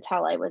wasn't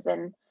until I was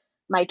in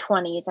my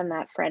 20s and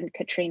that friend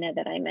Katrina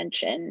that I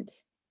mentioned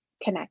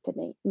connected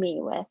me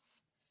with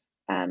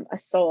a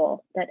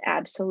soul that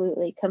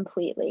absolutely,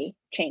 completely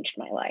changed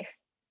my life.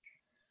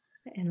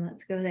 And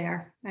let's go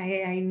there.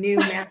 I knew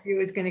Matthew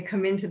was going to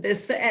come into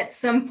this at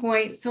some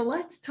point. So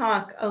let's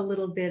talk a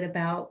little bit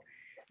about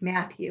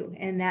Matthew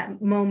and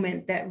that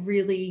moment that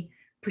really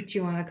put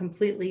you on a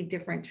completely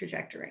different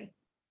trajectory.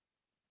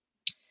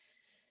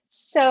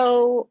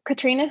 So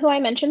Katrina, who I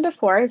mentioned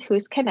before,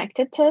 who's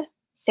connected to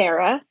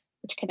Sarah,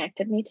 which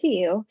connected me to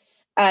you,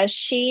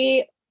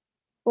 she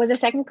was a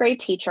second grade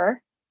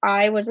teacher.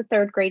 I was a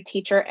third grade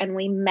teacher, and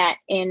we met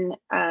in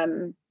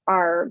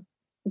our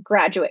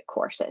graduate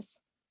courses.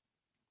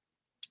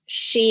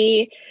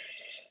 She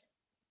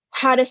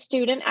had a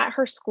student at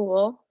her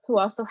school who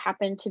also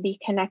happened to be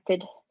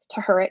connected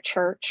to her at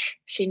church.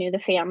 She knew the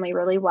family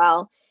really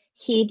well.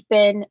 He'd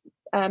been,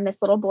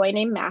 this little boy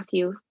named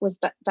Matthew was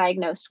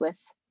diagnosed with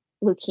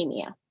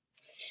leukemia.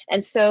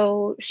 And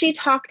so she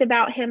talked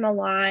about him a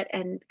lot.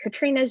 And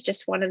Katrina's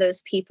just one of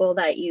those people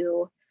that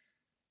you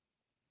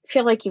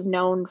feel like you've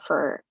known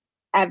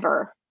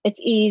forever. It's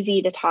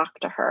easy to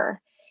talk to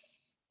her.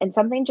 And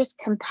something just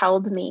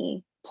compelled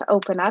me to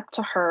open up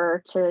to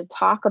her, to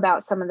talk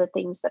about some of the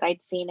things that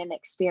I'd seen and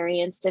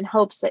experienced, in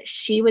hopes that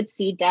she would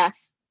see death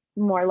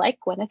more like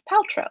Gwyneth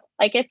Paltrow.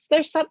 Like,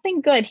 there's something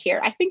good here.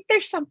 I think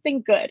there's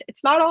something good.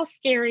 It's not all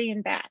scary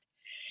and bad.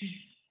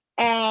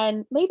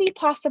 And maybe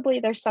possibly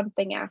there's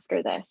something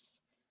after this.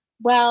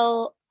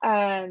 Well,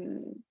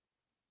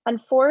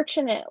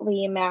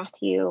 unfortunately,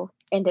 Matthew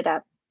ended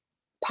up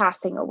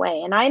passing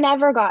away, and I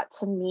never got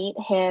to meet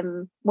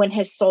him when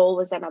his soul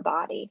was in a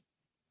body.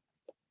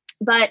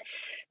 But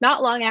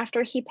not long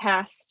after he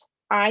passed,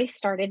 I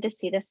started to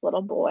see this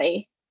little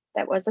boy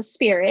that was a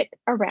spirit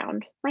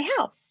around my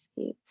house.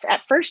 He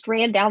at first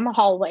ran down the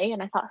hallway,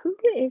 and I thought, who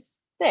is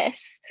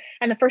this?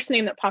 And the first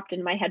name that popped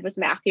in my head was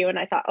Matthew. And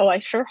I thought, oh, I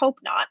sure hope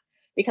not,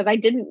 because I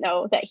didn't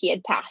know that he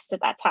had passed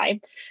at that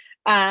time.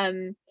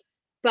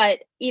 But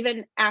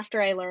even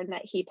after I learned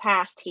that he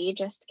passed, he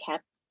just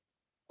kept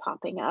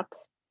popping up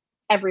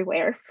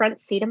everywhere. Front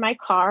seat of my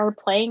car,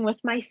 playing with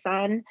my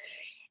son.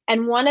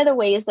 And one of the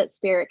ways that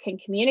spirit can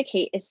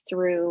communicate is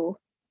through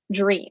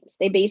dreams.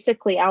 They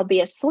basically, I'll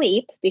be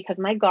asleep because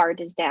my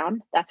guard is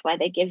down. That's why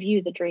they give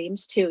you the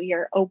dreams too.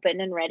 You're open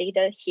and ready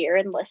to hear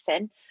and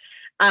listen.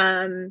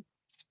 And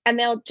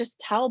they'll just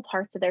tell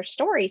parts of their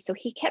story. So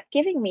he kept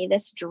giving me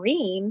this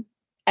dream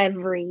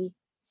every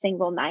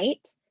single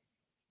night.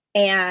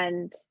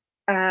 And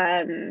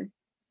I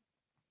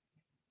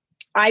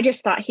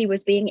just thought he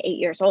was being 8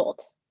 years old.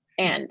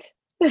 And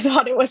I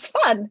thought it was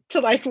fun to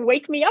like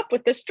wake me up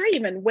with this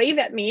dream and wave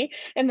at me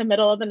in the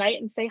middle of the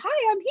night and say,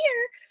 hi, I'm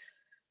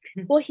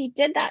here. Well, he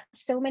did that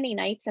so many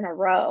nights in a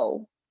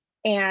row.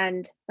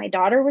 And my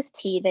daughter was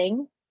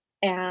teething.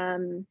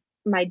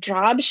 My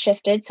job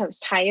shifted, so I was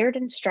tired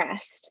and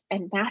stressed.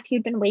 And Matthew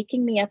had been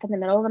waking me up in the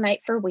middle of the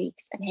night for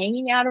weeks and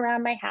hanging out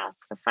around my house.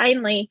 So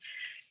finally,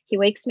 he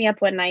wakes me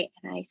up one night,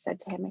 and I said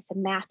to him, I said,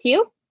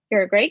 Matthew,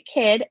 you're a great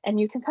kid and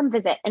you can come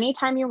visit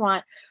anytime you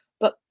want,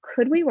 but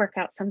could we work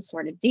out some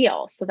sort of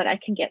deal so that I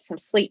can get some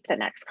sleep the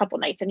next couple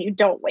nights and you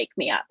don't wake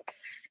me up?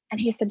 And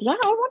he said, yeah,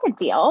 I want a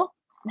deal.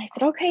 And I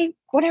said, okay,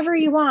 whatever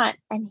you want.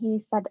 And he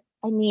said,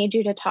 I need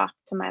you to talk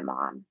to my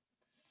mom.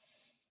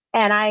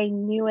 And I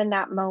knew in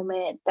that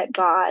moment that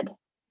God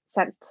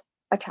sent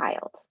a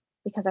child,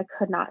 because I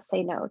could not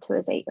say no to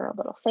his 8-year-old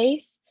little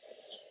face.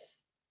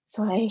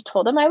 So I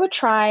told him I would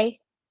try.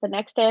 The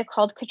next day I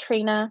called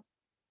Katrina.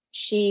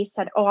 She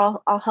said,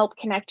 oh, I'll help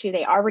connect you.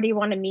 They already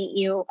want to meet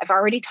you. I've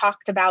already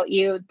talked about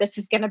you. This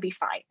is going to be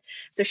fine.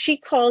 So she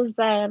calls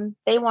them.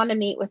 They want to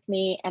meet with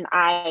me, and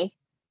I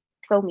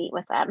go meet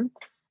with them.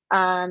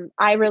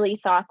 I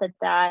really thought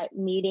that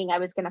meeting, I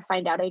was going to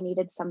find out I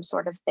needed some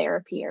sort of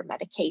therapy or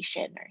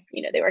medication, or,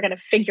 they were going to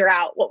figure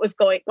out why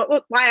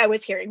I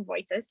was hearing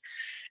voices.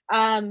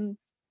 And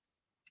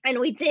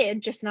we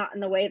did, just not in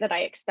the way that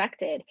I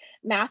expected.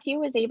 Matthew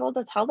was able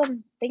to tell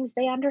them things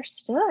they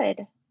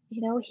understood.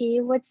 He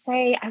would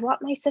say, I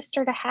want my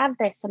sister to have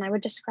this. And I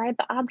would describe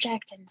the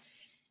object, and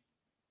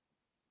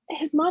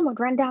his mom would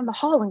run down the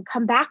hall and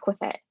come back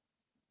with it.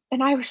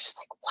 And I was just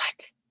like,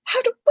 what?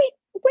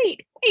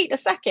 Wait a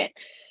second.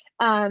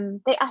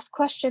 They asked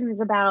questions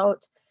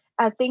about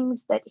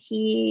things that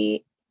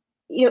he,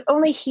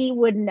 only he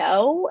would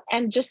know.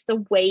 And just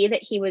the way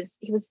that he was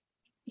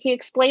he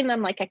explained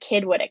them like a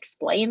kid would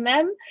explain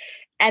them,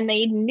 and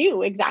they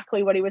knew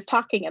exactly what he was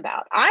talking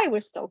about. I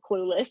was still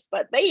clueless,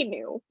 but they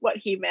knew what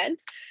he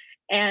meant.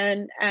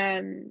 And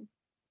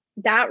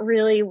that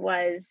really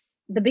was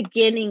the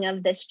beginning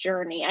of this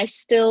journey. I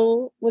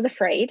still was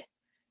afraid,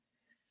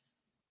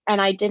 and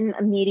I didn't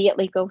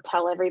immediately go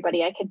tell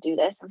everybody I could do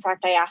this. In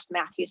fact, I asked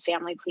Matthew's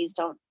family, please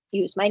don't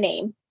use my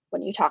name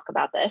when you talk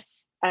about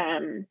this.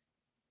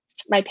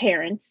 My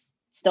parents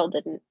still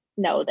didn't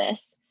know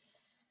this.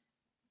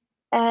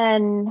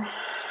 And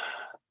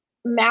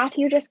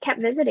Matthew just kept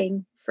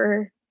visiting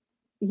for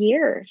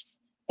years,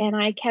 and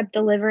I kept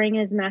delivering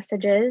his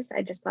messages.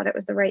 I just thought it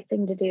was the right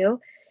thing to do.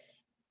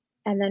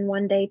 And then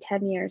one day,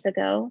 10 years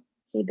ago,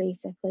 he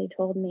basically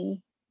told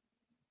me,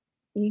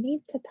 you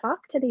need to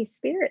talk to these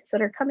spirits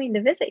that are coming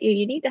to visit you.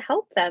 You need to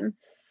help them.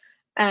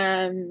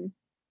 And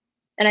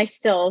I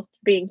still,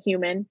 being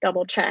human,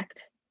 double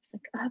checked. It's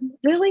like,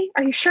 really?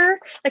 Are you sure?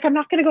 Like, I'm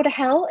not going to go to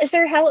hell? Is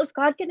there hell? Is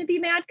God going to be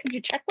mad? Could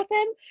you check with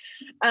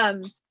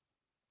him?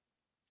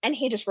 And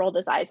he just rolled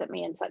his eyes at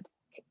me and said,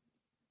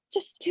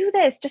 just do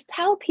this. Just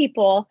tell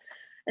people.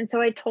 And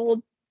so I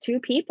told 2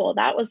 people.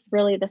 That was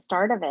really the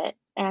start of it.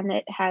 And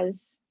it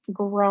has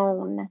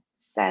grown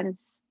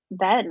since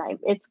then.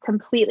 It's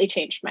completely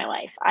changed my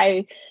life.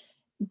 I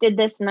did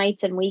this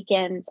nights and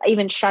weekends. I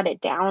even shut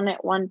it down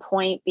at one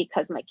point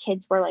because my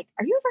kids were like,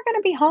 are you ever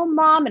going to be home,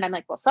 Mom? And I'm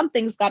like, well,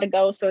 something's got to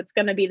go. So it's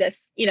going to be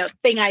this,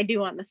 thing I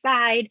do on the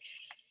side.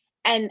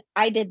 And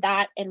I did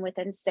that. And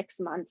within 6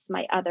 months,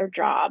 my other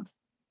job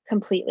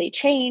completely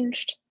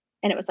changed.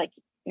 And it was like,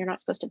 you're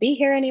not supposed to be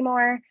here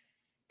anymore.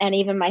 And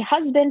even my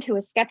husband, who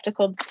was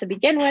skeptical to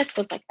begin with,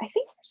 was like, I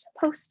think you're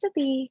supposed to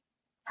be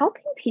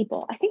helping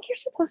people. I think you're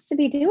supposed to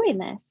be doing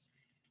this.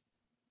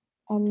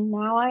 And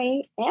now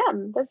I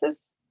am. This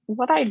is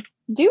what I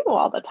do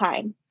all the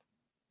time.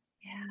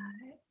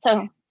 Yeah.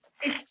 So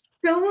it's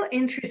so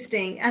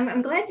interesting.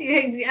 I'm glad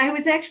I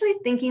was actually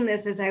thinking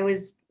this as I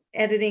was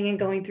editing and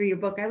going through your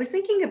book. I was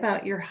thinking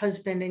about your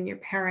husband and your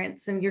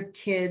parents and your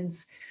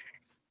kids,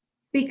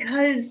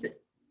 because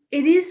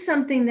it is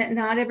something that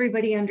not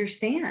everybody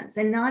understands,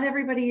 and not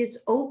everybody is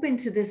open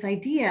to this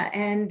idea.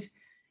 And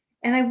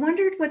I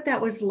wondered what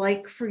that was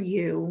like for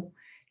you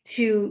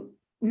to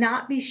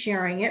not be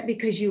sharing it,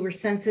 because you were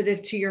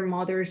sensitive to your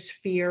mother's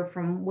fear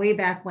from way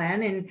back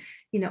when,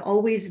 and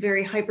always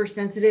very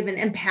hypersensitive and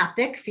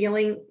empathic,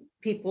 feeling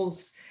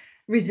people's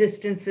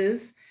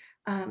resistances.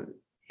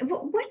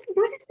 What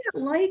is that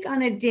like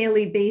on a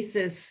daily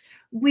basis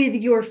with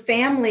your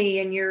family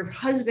and your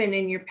husband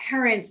and your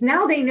parents?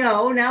 Now they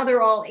know, now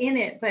they're all in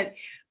it, but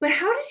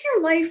how does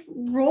your life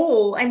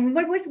roll? I mean,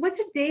 what's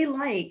a day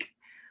like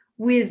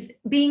with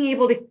being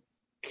able to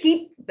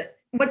keep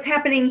what's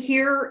happening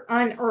here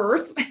on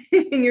earth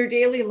in your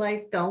daily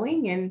life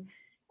going,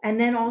 and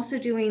then also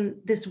doing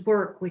this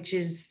work, which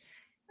is,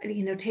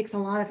 takes a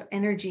lot of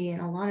energy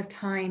and a lot of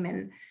time?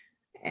 And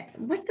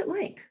what's it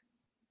like?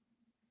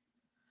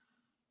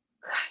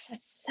 gosh,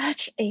 it's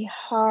such a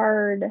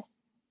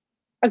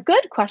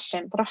good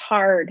question, but a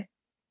hard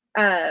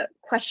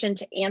question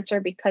to answer,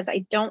 because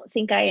I don't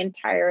think I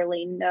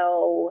entirely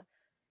know,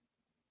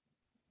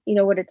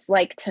 what it's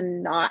like to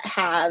not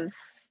have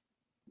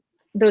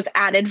those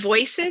added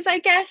voices, I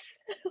guess.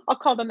 I'll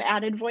call them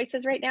added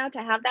voices right now,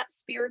 to have that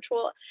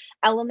spiritual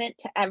element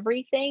to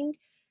everything.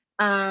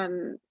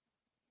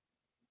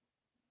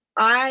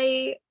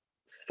 I,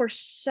 for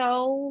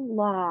so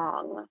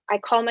long, I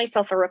call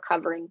myself a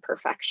recovering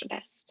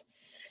perfectionist.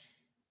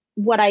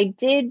 What I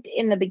did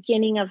in the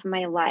beginning of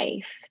my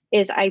life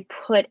is I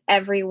put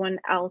everyone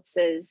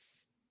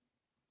else's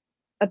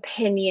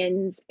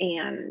opinions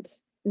and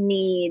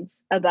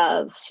needs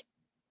above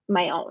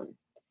my own.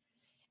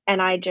 And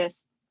I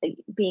just,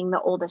 being the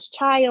oldest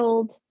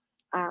child,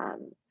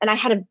 and I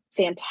had a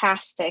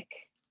fantastic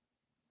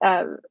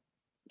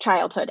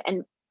childhood,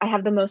 and I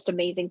have the most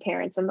amazing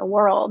parents in the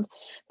world.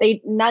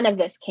 None of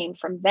this came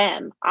from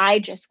them. I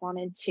just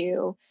wanted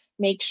to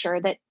make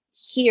sure that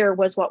here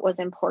was what was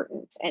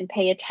important, and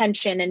pay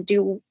attention and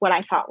do what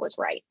I thought was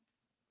right.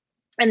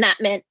 And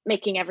that meant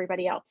making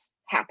everybody else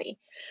happy,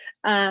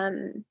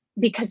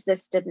 because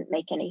this didn't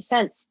make any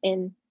sense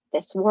in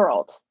this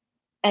world.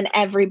 And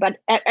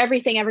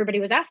everything everybody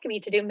was asking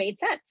me to do made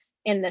sense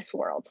in this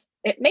world.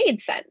 It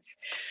made sense.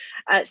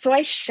 So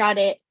I shut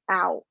it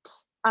out.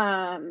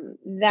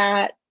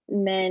 That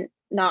meant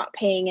not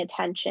paying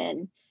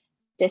attention,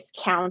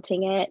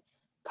 discounting it,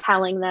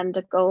 telling them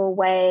to go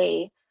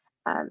away.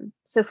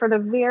 So for the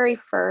very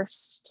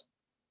first,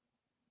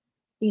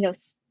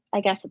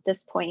 I guess at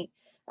this point,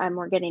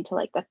 we're getting to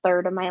like the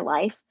third of my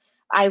life,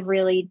 I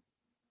really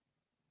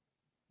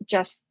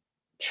just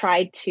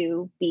tried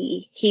to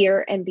be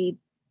here and be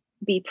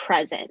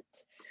present.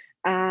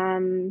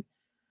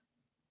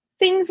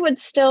 Things would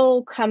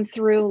still come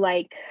through,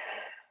 like,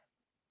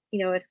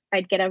 if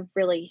I'd get a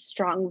really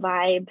strong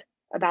vibe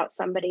about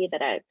somebody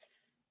that I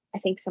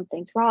think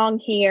something's wrong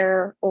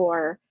here,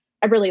 or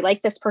I really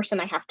like this person,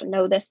 I have to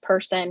know this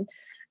person.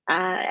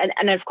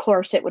 And of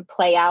course it would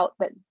play out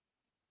that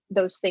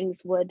those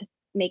things would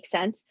make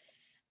sense.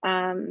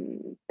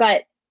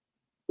 But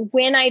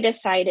when I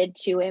decided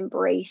to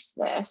embrace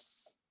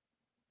this,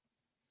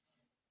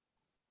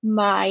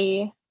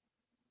 my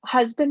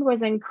husband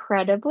was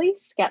incredibly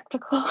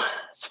skeptical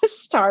to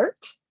start,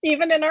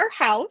 even in our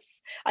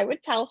house. I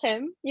would tell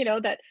him,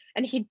 that,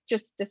 and he's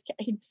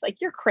like,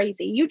 you're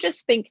crazy. You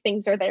just think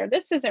things are there.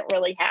 This isn't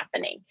really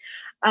happening.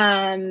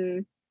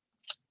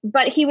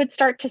 But he would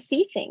start to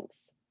see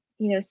things,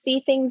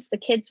 see things the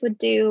kids would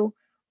do,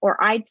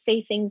 or I'd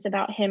say things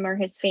about him or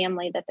his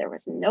family that there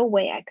was no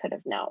way I could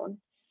have known.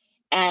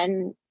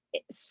 And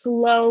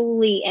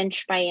slowly,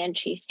 inch by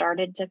inch, he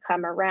started to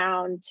come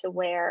around to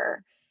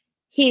where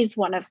he's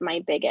one of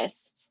my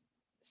biggest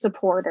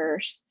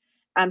supporters.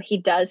 He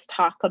does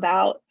talk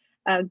about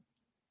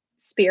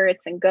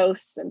spirits and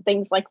ghosts and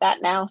things like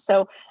that now.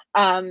 So,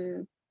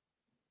 and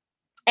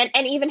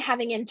even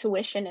having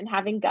intuition and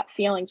having gut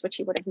feelings, which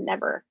he would have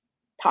never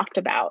talked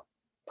about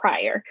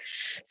prior.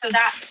 So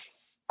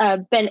that's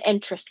been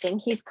interesting.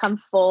 He's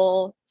come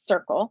full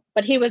circle,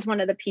 but he was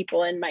one of the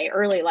people in my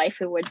early life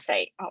who would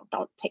say, "Oh,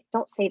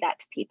 don't say that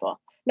to people.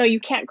 No, you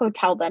can't go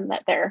tell them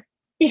that their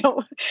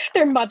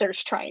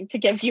mother's trying to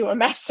give you a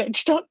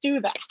message. Don't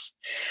do that.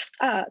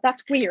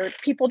 That's weird.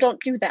 People don't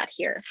do that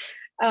here."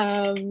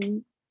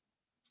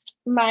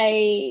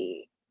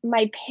 My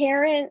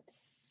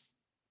parents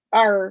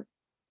are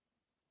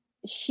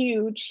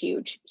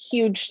huge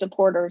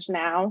supporters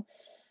now.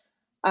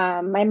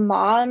 My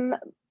mom,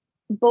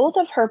 both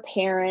of her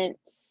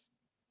parents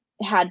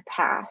had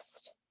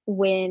passed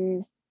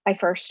when I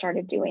first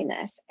started doing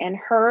this, and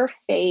her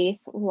faith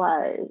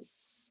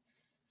was,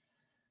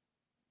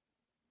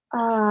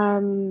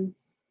 I'll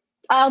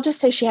just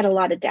say she had a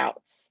lot of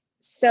doubts.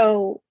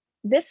 So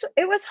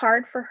it was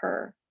hard for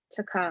her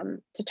to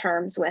come to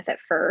terms with at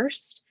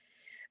first,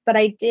 but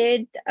I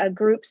did a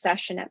group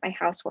session at my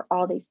house where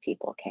all these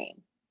people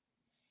came,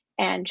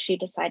 and she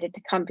decided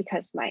to come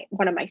because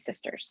one of my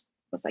sisters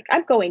was like,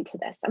 "I'm going to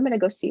this. I'm going to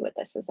go see what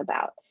this is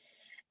about."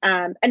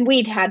 And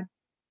we'd had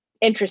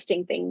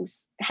interesting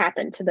things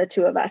happen to the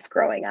two of us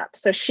growing up.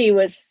 So she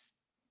was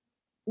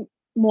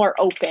more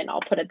open,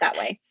 I'll put it that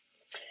way.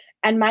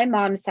 And my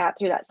mom sat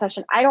through that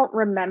session. I don't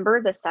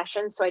remember the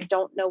session, so I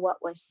don't know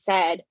what was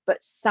said,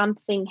 but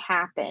something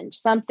happened.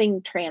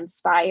 Something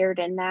transpired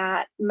in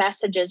that.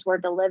 Messages were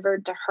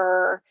delivered to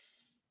her.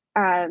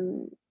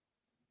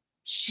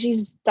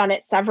 She's done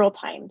it several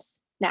times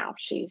now.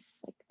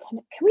 She's like,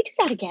 can we do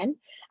that again?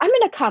 I'm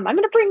going to come. I'm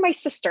going to bring my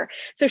sister.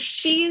 So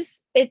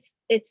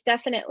it's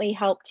definitely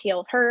helped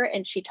heal her.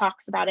 And she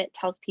talks about it,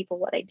 tells people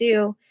what I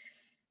do.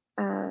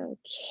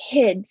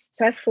 Kids.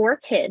 So I have 4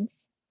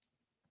 kids.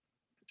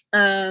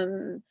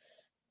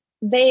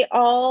 They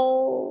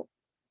all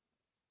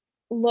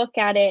look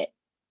at it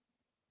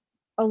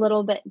a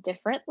little bit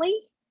differently.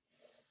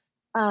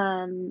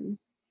 My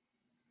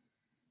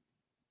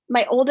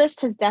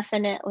oldest has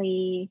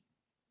definitely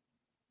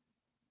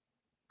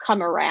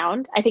come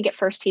around. I think at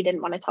first he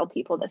didn't want to tell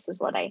people this is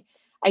what I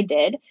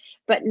did,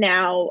 but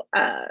now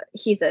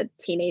he's a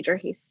teenager.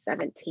 He's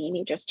 17.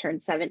 He just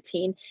turned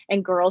 17,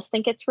 and girls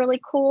think it's really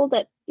cool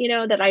that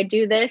that I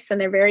do this,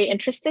 and they're very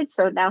interested.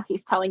 So now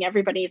he's telling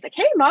everybody, he's like,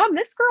 "Hey, mom,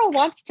 this girl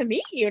wants to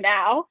meet you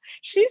now.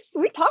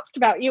 We talked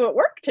about you at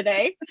work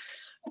today."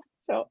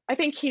 So I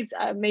think he's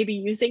maybe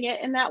using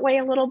it in that way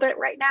a little bit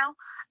right now.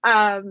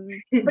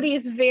 But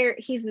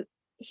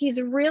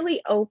he's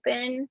really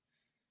open.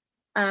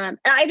 And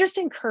I just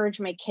encourage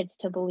my kids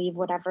to believe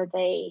whatever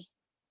they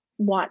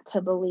want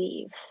to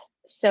believe.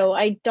 So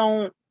I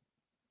don't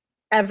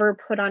ever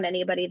put on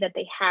anybody that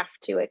they have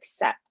to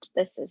accept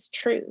this is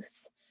truth.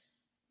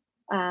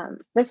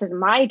 This is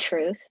my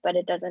truth, but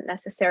it doesn't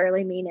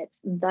necessarily mean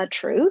it's the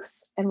truth.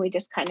 And we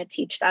just kind of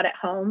teach that at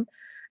home.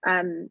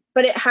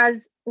 But it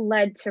has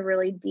led to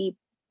really deep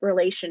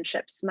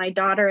relationships. My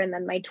daughter and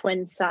then my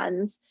twin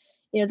sons,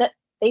 that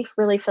they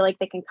really feel like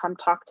they can come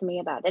talk to me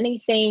about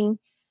anything.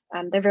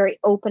 They're very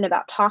open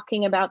about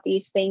talking about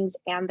these things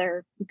and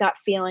their gut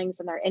feelings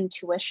and their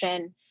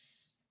intuition.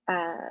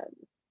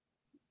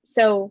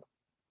 So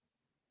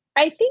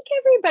I think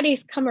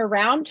everybody's come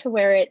around to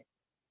where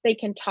they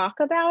can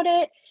talk about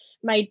it.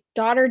 My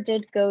daughter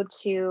did go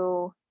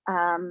to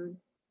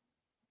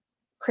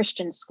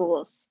Christian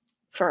schools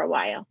for a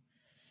while.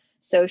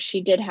 So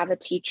she did have a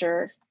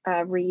teacher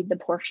read the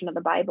portion of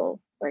the Bible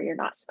where you're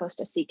not supposed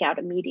to seek out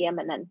a medium,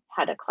 and then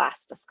had a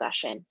class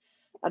discussion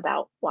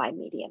about why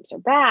mediums are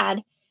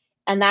bad.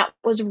 And that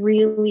was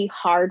really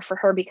hard for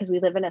her because we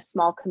live in a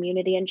small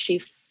community, and she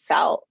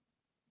felt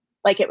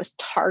like it was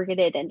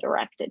targeted and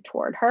directed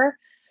toward her.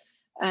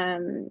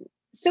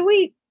 So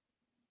we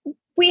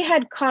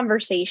had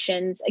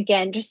conversations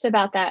again, just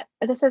about that.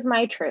 This is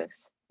my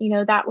truth.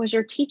 That was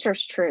your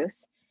teacher's truth,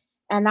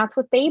 and that's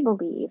what they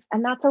believe.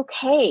 And that's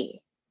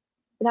okay.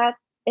 That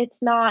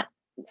it's not,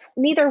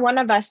 neither one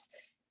of us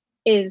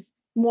is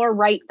more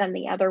right than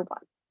the other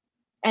one.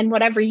 And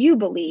whatever you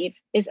believe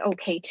is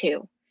okay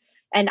too.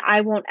 And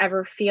I won't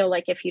ever feel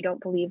like if you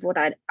don't believe what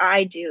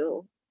I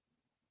do,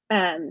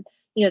 that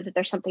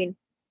there's something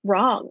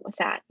wrong with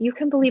that. You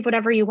can believe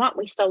whatever you want.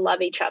 We still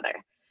love each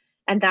other.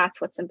 And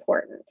that's what's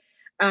important.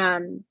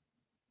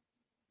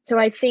 So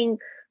I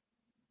think,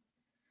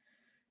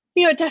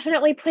 it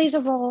definitely plays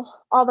a role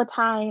all the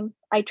time.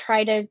 I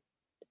try to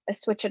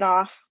switch it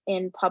off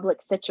in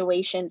public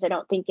situations. I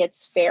don't think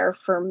it's fair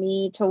for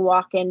me to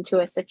walk into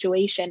a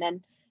situation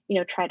and,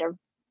 try to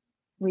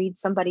read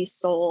somebody's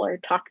soul or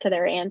talk to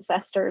their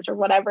ancestors or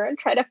whatever and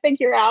try to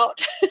figure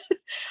out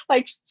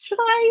like, should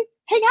I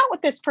hang out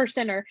with this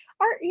person, or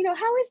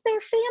how is their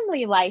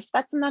family life?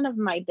 That's none of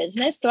my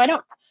business. So I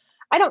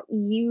don't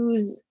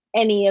use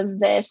any of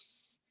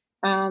this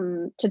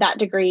to that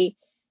degree.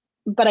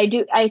 But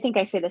I think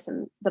I say this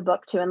in the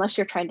book too, unless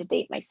you're trying to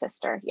date my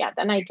sister. Yeah,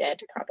 then I did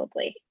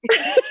probably.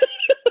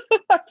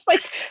 That's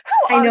like,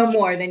 I know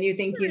more than you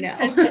think you know.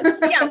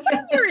 Yeah, what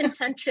are your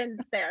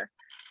intentions there?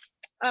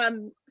 So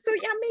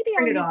yeah, maybe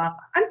Turn it off.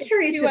 I'm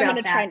curious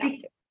about that.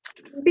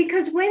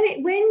 Because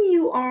when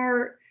you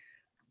are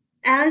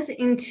as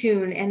in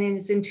tune and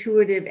as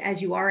intuitive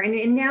as you are,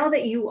 and now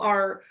that you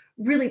are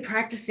really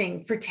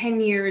practicing for 10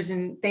 years,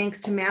 and thanks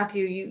to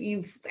Matthew,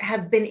 you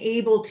have been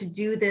able to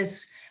do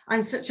this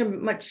on such a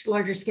much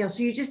larger scale.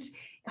 So you just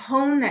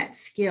hone that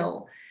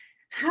skill.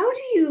 How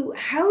do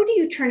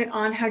you turn it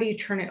on? How do you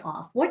turn it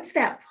off? What's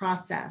that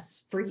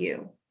process for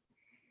you?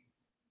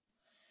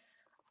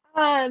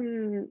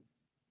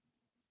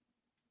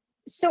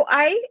 So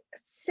I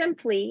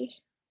simply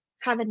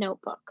have a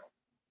notebook.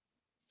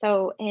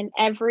 So in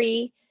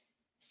every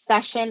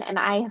session, and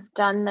I have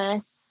done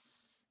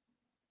this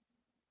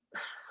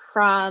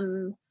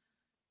from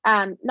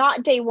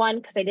not day one,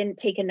 because I didn't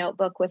take a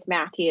notebook with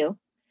Matthew,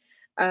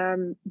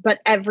 but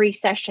every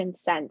session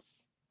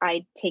since,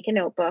 I take a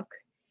notebook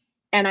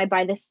and I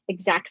buy this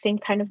exact same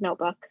kind of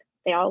notebook.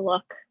 They all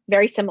look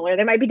very similar.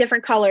 There might be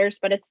different colors,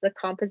 but it's the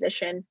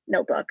composition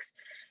notebooks.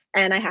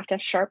 And I have to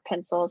have sharp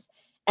pencils.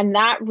 And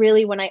that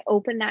really, when I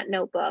open that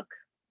notebook,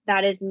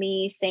 that is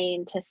me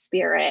saying to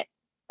spirit,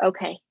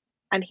 okay,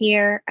 I'm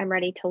here. I'm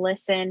ready to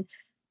listen.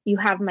 You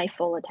have my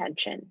full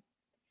attention.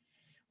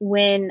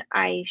 When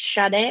I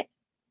shut it,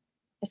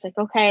 it's like,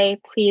 okay,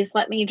 please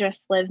let me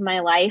just live my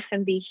life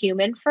and be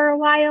human for a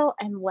while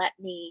and let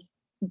me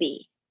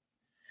be.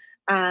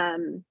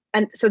 And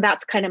so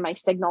that's kind of my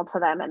signal to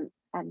them.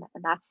 And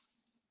that's,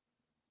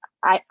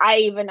 I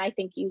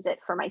think use it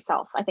for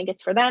myself. I think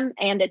it's for them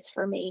and it's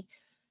for me.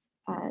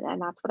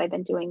 And that's what I've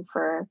been doing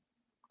for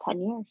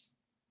 10 years.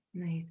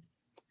 Nice.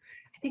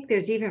 I think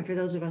there's, even for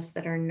those of us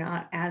that are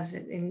not as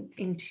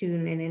in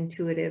tune and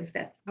intuitive,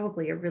 that's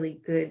probably a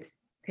really good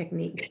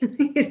technique.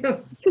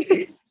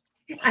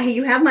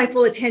 You have my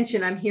full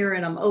attention. I'm here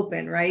and I'm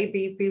open, right?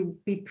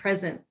 Be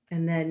present,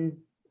 and then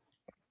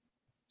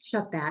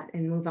shut that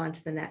and move on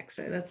to the next.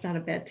 So that's not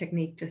a bad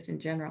technique just in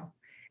general.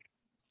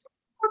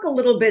 Talk a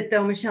little bit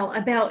though, Michelle,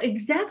 about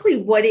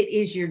exactly what it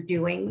is you're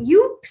doing.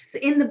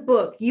 In the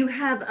book, you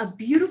have a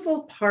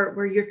beautiful part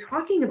where you're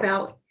talking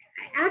about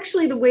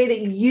actually the way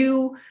that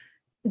you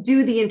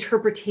do the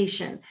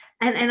interpretation.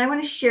 And I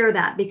want to share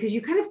that because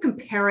you kind of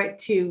compare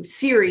it to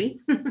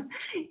Siri.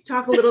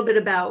 Talk a little bit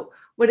about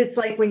what it's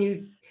like when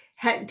you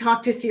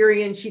talk to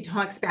Siri and she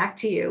talks back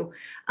to you.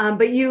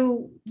 But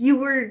you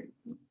were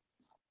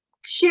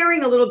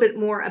sharing a little bit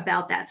more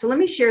about that. So let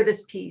me share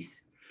this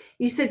piece.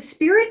 You said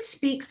spirit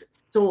speaks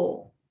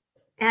soul,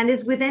 and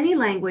as with any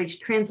language,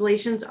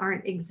 translations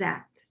aren't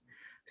exact.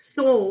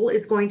 Soul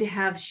is going to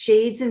have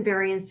shades and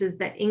variances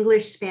that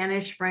English,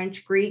 Spanish,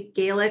 French, Greek,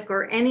 Gaelic,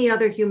 or any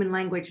other human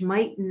language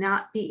might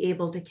not be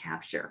able to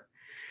capture.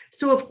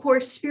 So of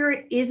course,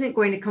 spirit isn't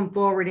going to come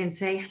forward and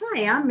say,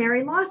 hi, I'm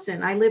Mary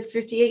Lawson. I lived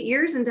 58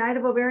 years and died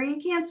of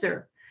ovarian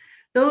cancer.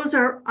 Those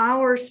are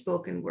our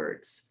spoken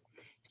words.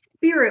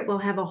 Spirit will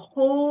have a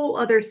whole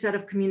other set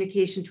of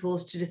communication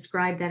tools to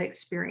describe that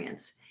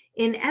experience.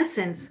 In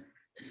essence,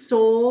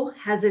 soul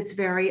has its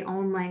very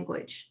own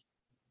language.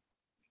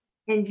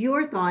 And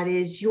your thought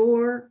is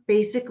you're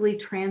basically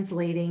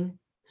translating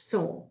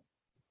soul.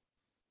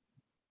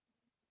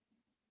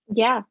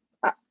 Yeah,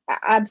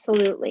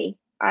 absolutely.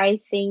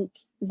 I think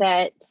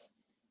that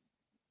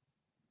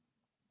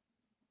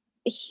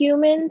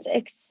humans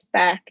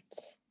expect,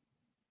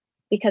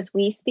 because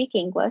we speak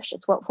English,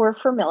 it's what we're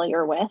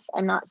familiar with.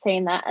 I'm not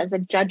saying that as a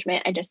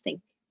judgment. I just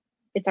think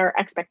it's our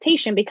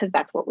expectation because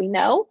that's what we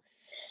know,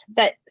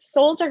 that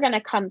souls are going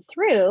to come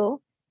through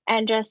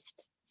and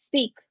just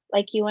speak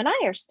like you and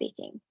I are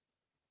speaking,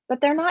 but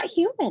they're not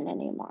human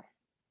anymore.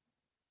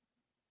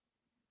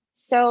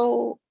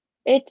 So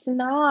it's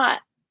not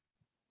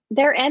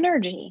their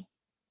energy.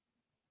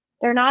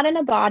 They're not in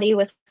a body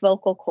with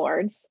vocal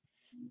cords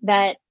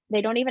that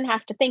they don't even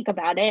have to think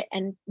about it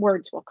and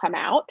words will come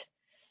out.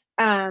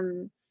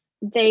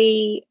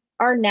 They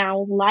are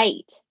now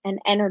light and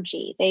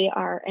energy. They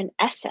are an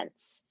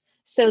essence.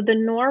 So the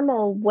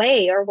normal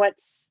way, or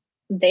what's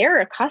they're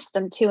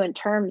accustomed to in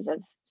terms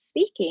of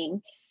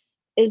speaking,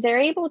 is they're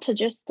able to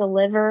just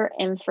deliver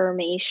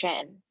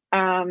information.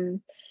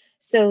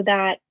 So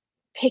that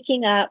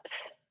picking up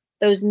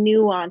those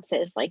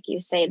nuances, like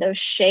you say, those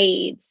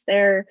shades,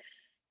 they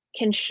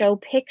can show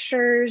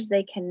pictures,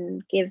 they can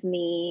give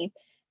me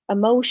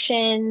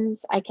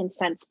emotions. I can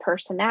sense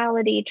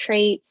personality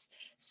traits.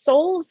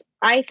 Souls,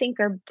 I think,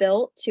 are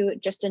built to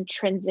just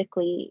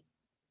intrinsically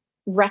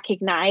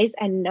recognize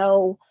and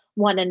know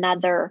one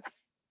another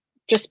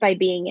just by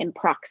being in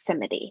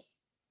proximity.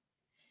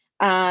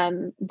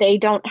 They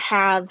don't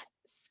have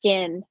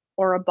skin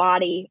or a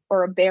body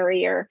or a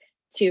barrier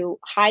to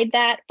hide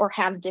that or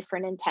have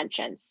different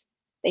intentions.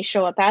 They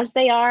show up as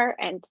they are,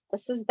 and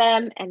this is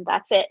them, and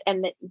that's it.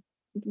 And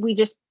we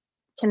just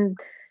can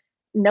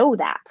know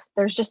that.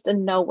 There's just a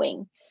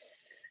knowing.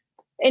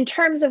 In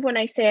terms of when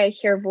I say I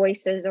hear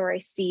voices or I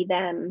see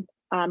them,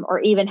 or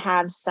even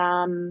have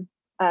some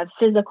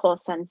physical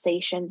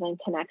sensations and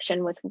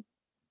connection with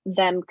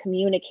them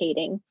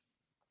communicating,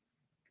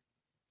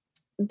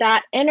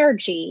 that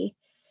energy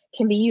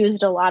can be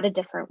used a lot of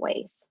different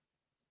ways.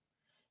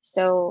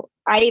 So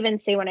I even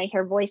say when I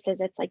hear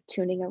voices, it's like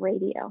tuning a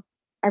radio.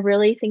 I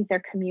really think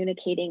they're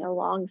communicating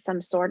along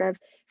some sort of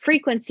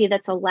frequency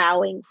that's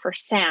allowing for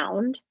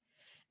sound.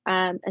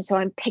 And so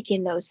I'm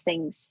picking those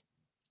things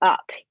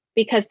up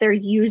because they're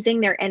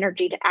using their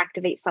energy to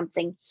activate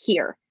something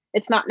here.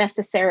 It's not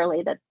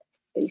necessarily that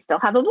they still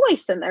have a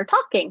voice and they're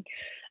talking.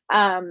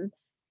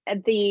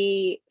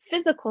 The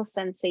physical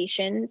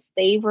sensations,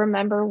 they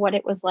remember what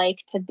it was like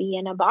to be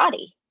in a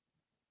body.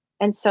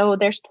 And so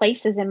there's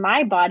places in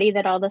my body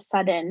that all of a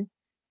sudden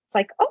it's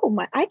like, oh,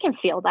 I can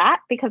feel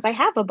that because I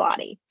have a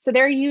body. So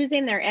they're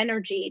using their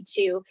energy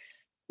to,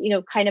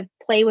 kind of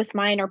play with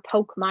mine or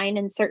poke mine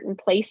in certain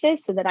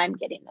places so that I'm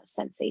getting those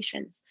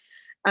sensations.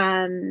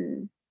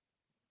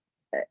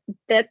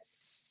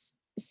 That's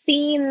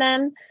seeing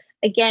them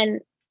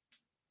again.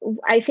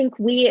 I think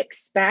we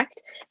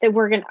expect that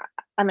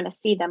I'm going to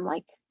see them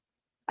like,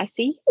 I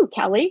see you,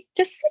 Kelly,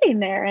 just sitting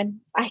there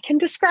and I can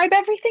describe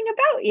everything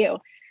about you.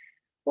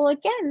 Well,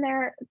 again,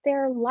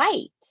 they're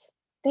light.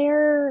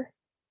 They're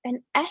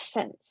an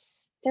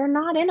essence. They're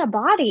not in a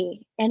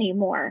body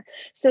anymore.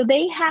 So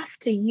they have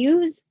to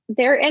use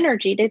their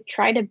energy to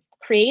try to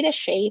create a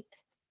shape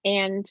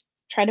and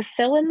try to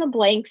fill in the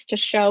blanks to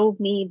show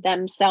me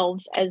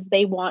themselves as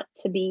they want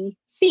to be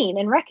seen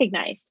and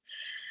recognized.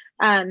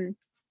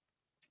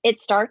 It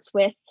starts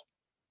with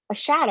a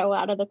shadow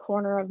out of the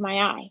corner of my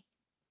eye.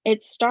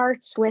 It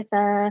starts with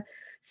a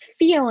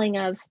feeling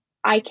of,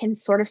 I can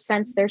sort of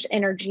sense there's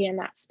energy in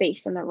that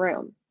space in the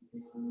room.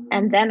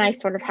 And then I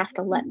sort of have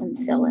to let them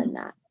fill in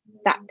that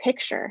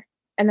picture.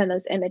 And then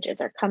those images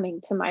are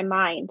coming to my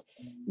mind.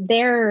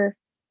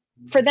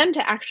 For them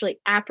to actually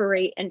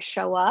apparate and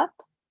show up,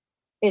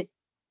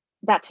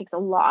 that takes a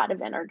lot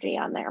of energy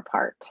on their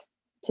part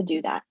to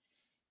do that.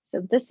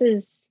 So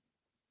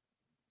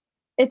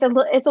it's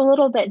a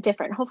little bit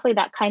different. Hopefully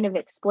that kind of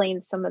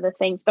explains some of the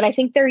things, but I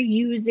think they're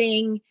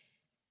using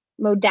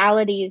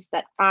modalities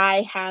that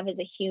I have as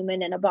a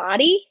human in a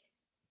body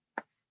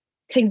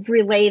to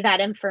relay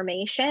that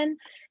information.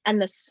 And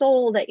the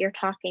soul that you're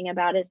talking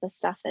about is the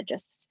stuff that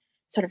just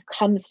sort of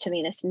comes to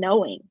me, this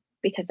knowing,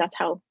 because that's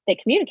how they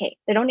communicate.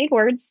 They don't need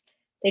words.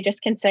 They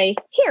just can say,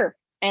 here,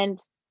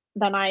 and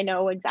then I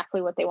know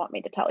exactly what they want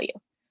me to tell you.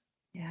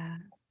 Yeah,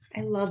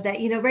 I love that.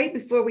 Right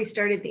before we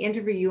started the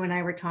interview, you and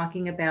I were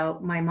talking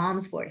about my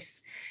mom's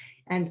voice.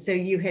 And so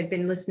you had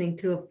been listening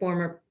to a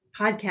former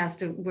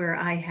podcast where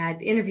I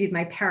had interviewed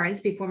my parents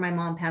before my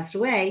mom passed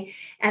away.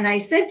 And I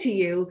said to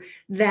you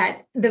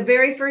that the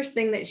very first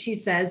thing that she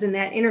says in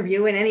that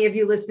interview, and any of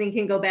you listening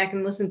can go back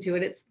and listen to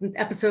it, it's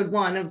episode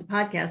 1 of the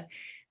podcast.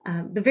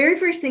 The very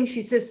first thing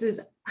she says is,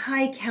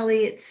 "Hi,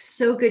 Kelly, it's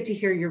so good to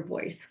hear your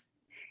voice."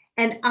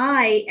 And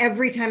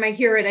every time I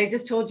hear it, I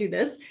just told you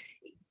this,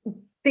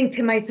 think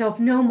to myself,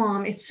 no,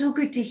 Mom, it's so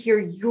good to hear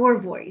your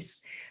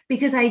voice,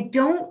 because I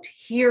don't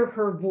hear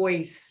her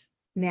voice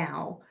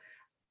now,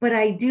 but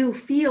I do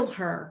feel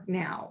her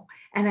now.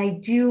 And I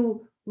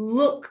do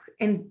look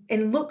and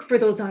look for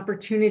those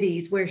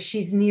opportunities where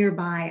she's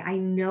nearby. I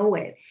know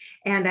it.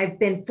 And I've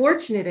been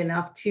fortunate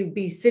enough to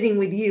be sitting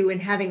with you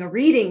and having a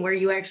reading where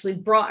you actually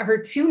brought her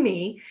to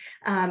me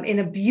in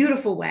a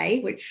beautiful way,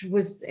 which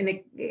was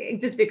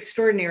just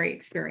extraordinary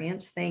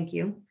experience. Thank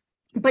you.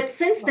 But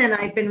since then,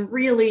 I've been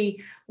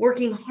really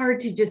working hard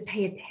to just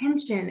pay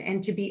attention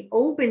and to be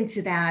open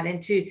to that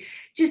and to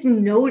just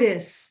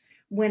notice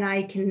when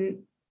I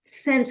can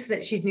sense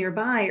that she's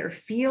nearby or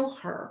feel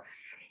her.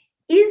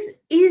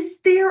 Is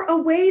there a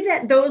way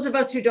that those of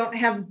us who don't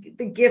have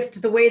the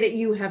gift the way that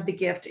you have the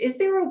gift, is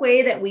there a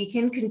way that we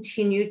can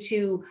continue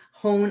to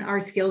hone our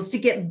skills to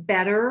get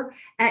better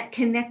at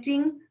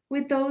connecting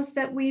with those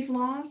that we've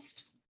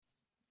lost?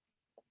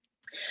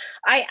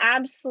 I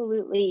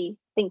absolutely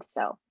think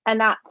so. And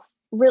that's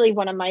really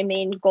one of my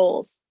main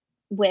goals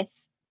with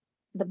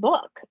the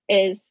book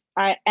and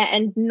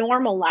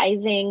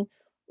normalizing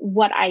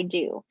what I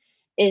do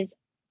is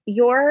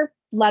your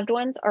loved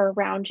ones are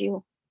around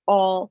you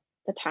all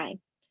the time.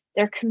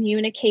 They're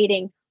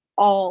communicating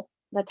all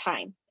the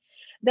time.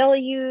 They'll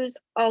use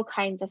all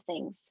kinds of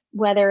things,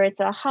 whether it's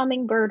a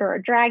hummingbird or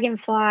a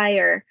dragonfly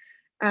or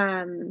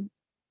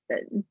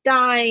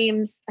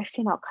dimes. I've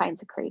seen all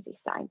kinds of crazy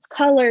signs,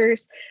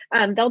 colors.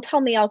 They'll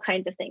tell me all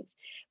kinds of things.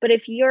 But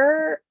if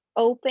you're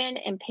open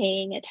and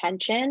paying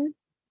attention,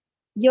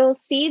 you'll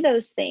see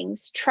those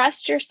things.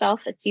 Trust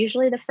yourself. It's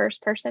usually the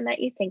first person that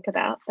you think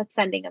about that's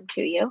sending them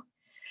to you.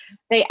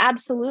 They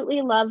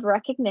absolutely love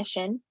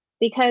recognition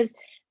because,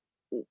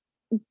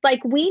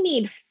 like, we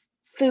need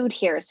food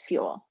here as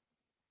fuel.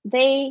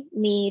 They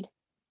need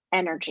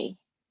energy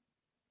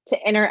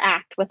to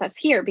interact with us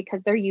here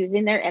because they're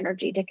using their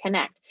energy to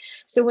connect.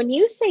 So when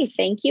you say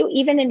thank you,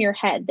 even in your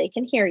head, they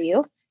can hear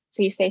you.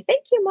 So you say,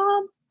 thank you,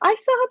 Mom. I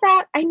saw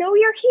that. I know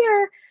you're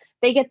here.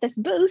 They get this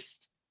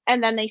boost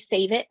and then they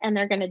save it and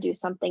they're going to do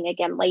something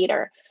again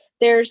later.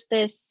 There's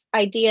this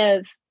idea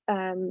of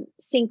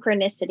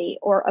synchronicity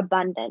or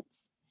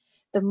abundance.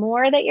 The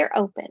more that you're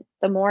open,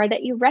 the more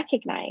that you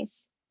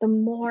recognize, the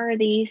more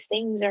these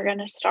things are going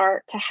to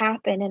start to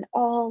happen in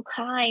all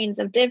kinds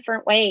of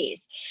different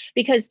ways,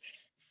 because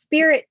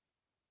spirit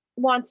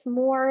wants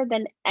more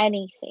than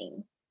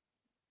anything.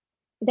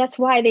 That's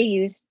why they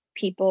use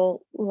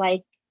people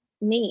like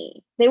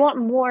me. They want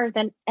more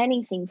than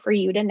anything for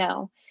you to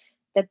know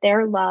that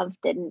their love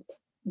didn't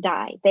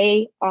die.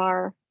 They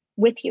are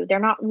with you. They're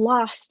not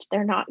lost.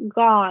 They're not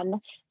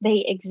gone.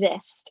 They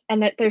exist,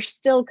 and that they're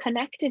still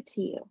connected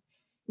to you.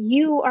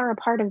 You are a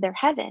part of their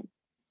heaven.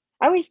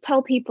 I always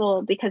tell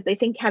people, because they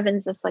think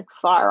heaven's this like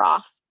far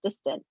off,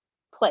 distant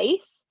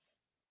place.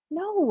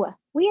 No,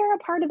 we are a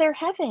part of their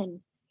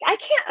heaven. I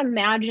can't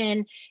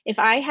imagine if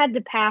I had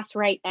to pass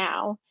right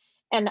now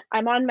and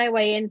I'm on my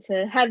way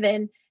into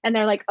heaven and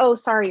they're like, oh,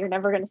 sorry, you're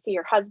never going to see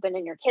your husband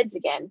and your kids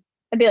again.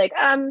 I'd be like,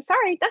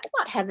 sorry, that's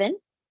not heaven.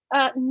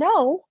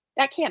 No,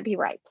 that can't be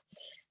right.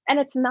 And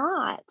it's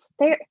not.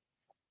 They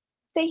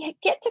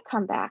get to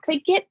come back. They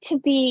get to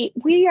be,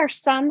 we are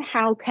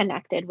somehow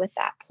connected with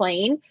that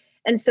plane.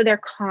 And so they're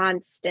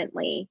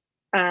constantly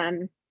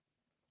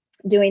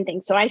doing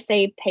things. So I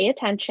say, pay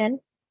attention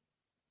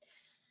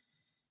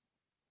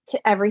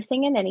to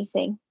everything and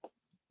anything.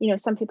 You know,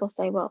 some people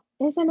say, well,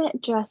 isn't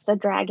it just a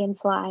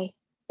dragonfly?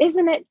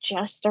 Isn't it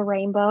just a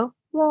rainbow?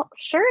 Well,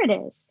 sure it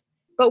is.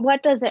 But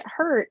what does it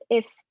hurt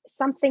if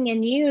something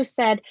in you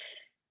said,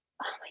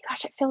 oh my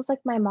gosh, it feels like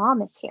my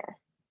mom is here?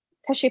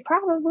 Because she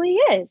probably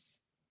is.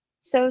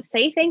 So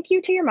say thank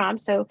you to your mom.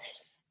 So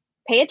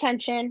pay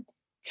attention,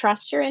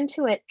 trust your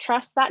intuit,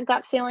 trust that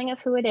gut feeling of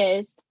who it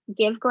is,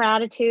 give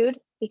gratitude,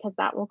 because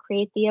that will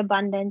create the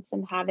abundance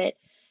and have it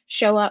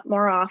show up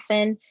more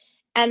often.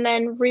 And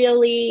then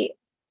really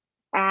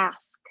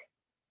ask.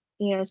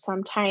 You know,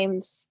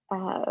 sometimes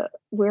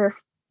we're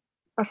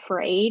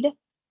afraid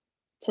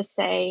to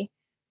say,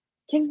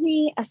 give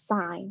me a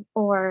sign,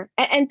 or,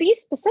 and be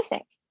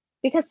specific,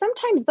 because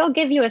sometimes they'll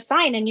give you a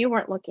sign and you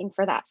weren't looking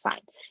for that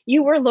sign.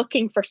 You were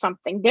looking for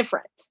something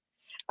different.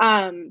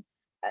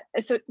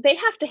 So they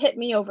have to hit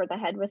me over the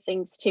head with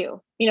things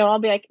too. You know, I'll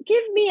be like,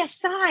 give me a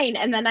sign.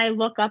 And then I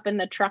look up and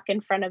the truck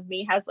in front of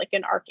me has like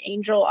an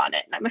archangel on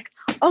it. And I'm like,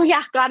 oh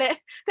yeah, got it.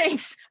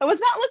 Thanks. I was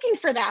not looking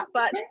for that,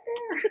 but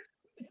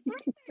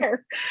right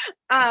there.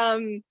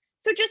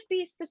 So just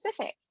be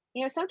specific.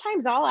 You know,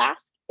 sometimes I'll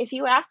ask, if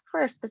you ask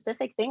for a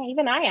specific thing,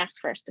 even I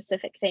ask for a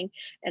specific thing,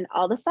 and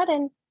all of a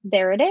sudden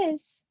there it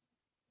is.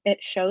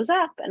 It shows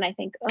up and I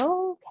think,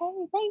 oh,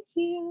 okay, thank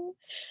you.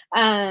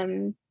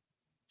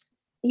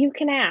 You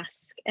can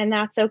ask, and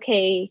that's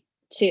okay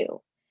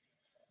too.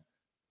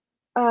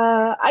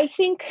 I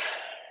think,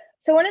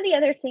 so one of the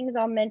other things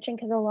I'll mention,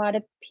 because a lot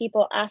of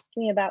people ask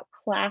me about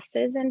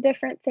classes and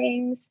different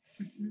things,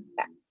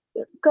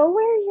 go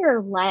where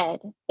you're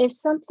led. If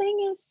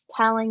something is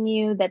telling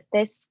you that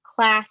this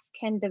class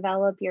can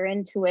develop your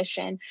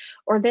intuition,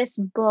 or this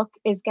book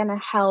is going to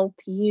help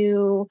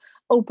you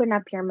open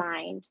up your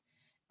mind,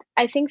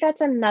 I think that's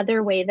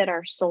another way that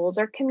our souls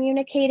are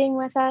communicating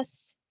with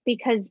us,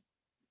 because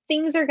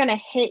things are going to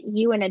hit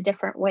you in a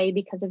different way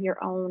because of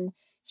your own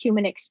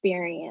human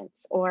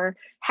experience or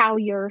how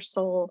your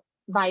soul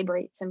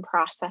vibrates and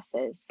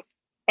processes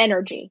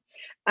energy.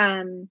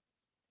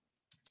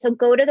 So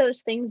go to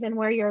those things and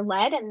where you're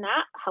led, and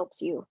that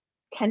helps you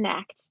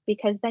connect,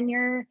 because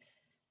then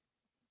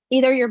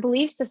either your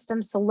belief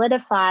system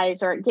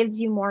solidifies or it gives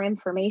you more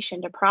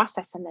information to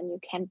process, and then you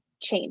can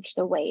change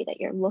the way that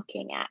you're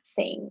looking at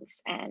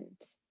things and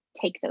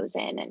take those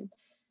in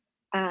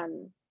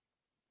and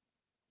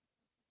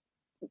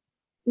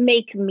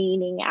make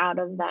meaning out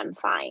of them,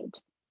 find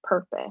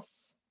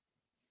purpose.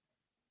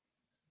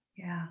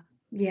 Yeah.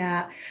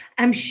 Yeah.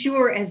 I'm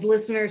sure as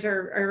listeners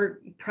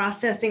are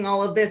processing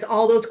all of this,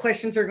 all those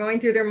questions are going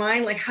through their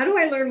mind. Like, how do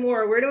I learn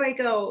more? Where do I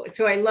go?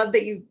 So I love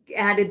that you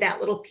added that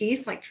little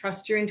piece, like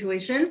trust your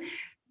intuition.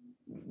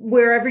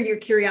 Wherever your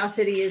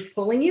curiosity is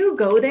pulling you,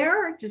 go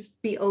there.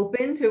 Just be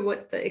open to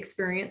what the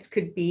experience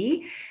could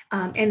be.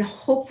 And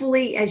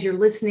hopefully, as you're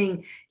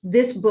listening,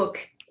 this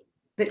book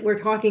that we're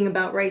talking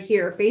about right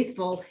here,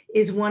 Faithful,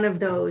 is one of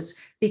those,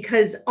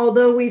 because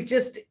although we've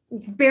just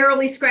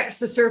barely scratched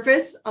the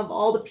surface of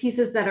all the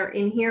pieces that are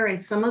in here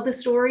and some of the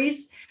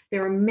stories,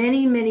 there are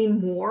many, many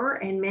more,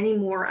 and many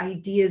more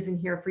ideas in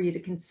here for you to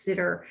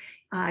consider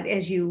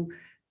as you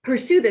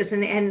pursue this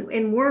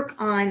and work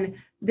on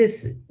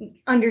this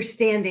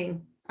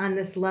understanding on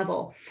this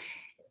level.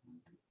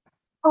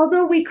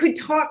 although we could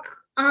talk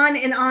on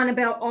and on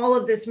about all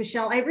of this,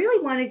 Michelle, I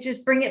really want to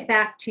just bring it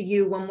back to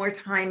you one more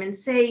time and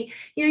say,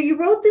 you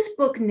wrote this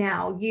book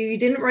now. You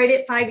didn't write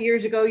it 5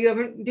 years ago.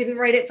 You didn't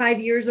write it 5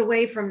 years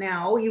away from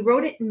now. You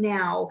wrote it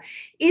now.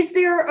 Is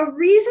there a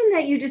reason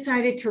that you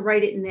decided to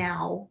write it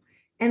now?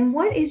 And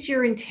what is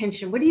your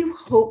intention? What do you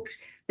hope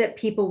that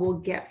people will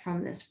get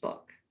from this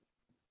book?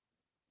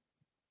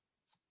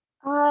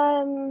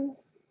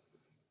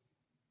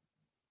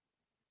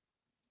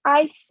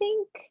 I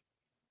think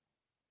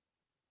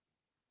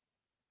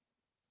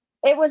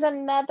it was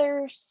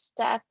another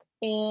step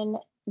in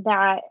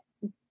that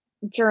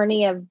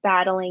journey of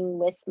battling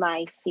with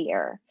my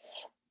fear.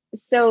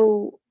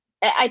 So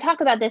I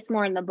talk about this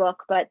more in the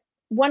book, but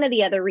one of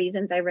the other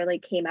reasons I really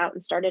came out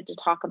and started to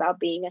talk about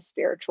being a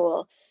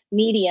spiritual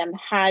medium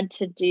had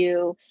to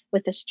do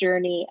with this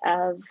journey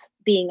of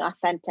being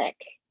authentic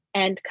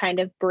and kind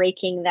of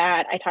breaking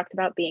that. I talked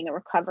about being a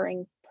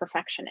recovering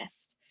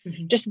perfectionist.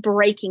 Mm-hmm. Just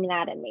breaking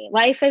that in me.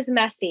 Life is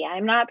messy.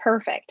 I'm not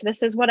perfect.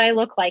 This is what I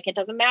look like. It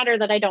doesn't matter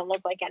that I don't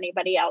look like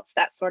anybody else,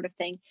 that sort of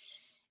thing.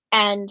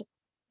 And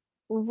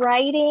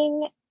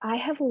writing, I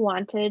have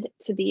wanted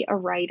to be a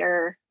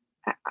writer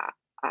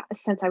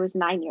since I was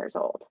 9 years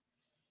old.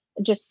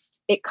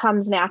 It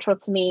comes natural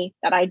to me,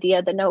 that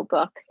idea, the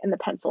notebook and the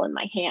pencil in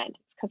my hand.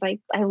 It's because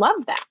I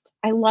love that.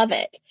 I love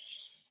it.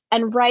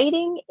 And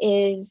writing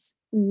is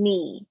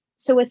me.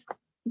 So with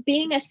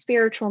being a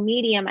spiritual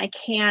medium, I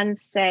can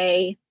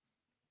say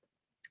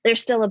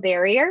there's still a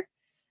barrier.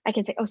 I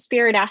can say, oh,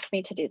 Spirit asked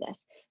me to do this.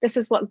 This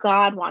is what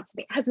God wants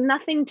me. It has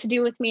nothing to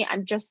do with me.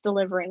 I'm just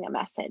delivering a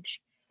message.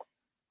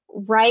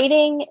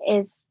 Writing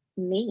is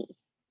me.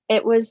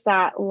 It was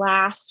that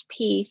last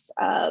piece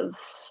of,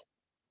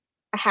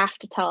 I have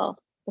to tell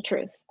the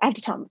truth. I have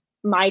to tell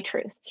my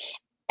truth.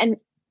 And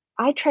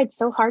I tried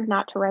so hard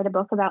not to write a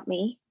book about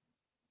me.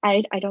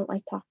 I don't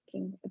like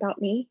talking about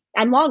me.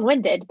 I'm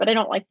long-winded, but I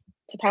don't like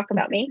to talk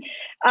about me.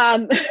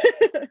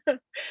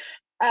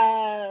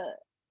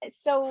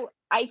 So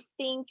I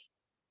think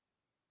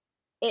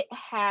it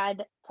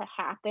had to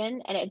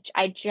happen, and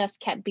I just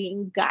kept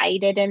being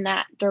guided in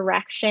that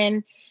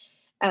direction.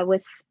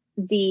 With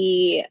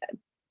the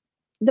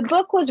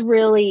book was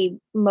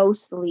really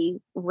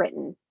mostly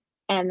written,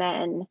 and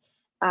then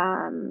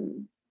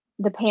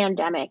the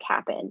pandemic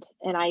happened,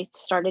 and I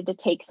started to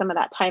take some of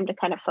that time to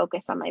kind of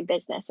focus on my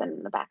business. And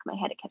in the back of my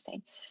head, it kept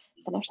saying,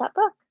 finish that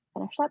book,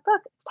 finish that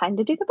book. It's time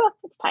to do the book.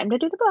 It's time to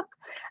do the book.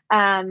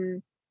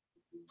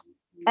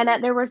 And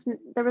that there was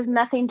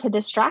nothing to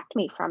distract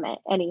me from it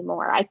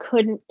anymore. I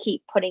couldn't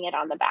keep putting it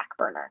on the back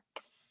burner.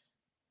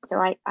 So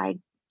I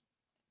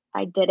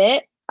did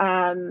it.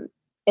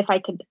 If I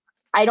could,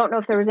 I don't know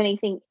if there was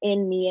anything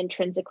in me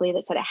intrinsically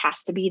that said it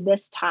has to be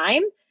this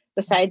time.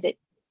 Besides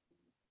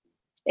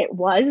it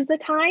was the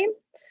time.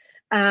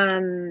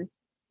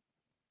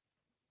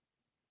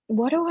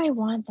 What do I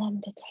want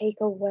them to take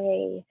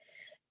away?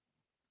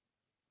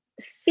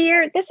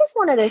 Fear. This is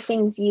one of the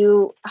things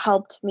you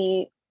helped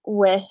me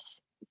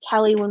with,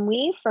 Kelly, when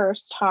we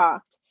first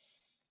talked.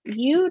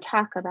 You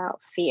talk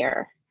about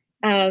fear.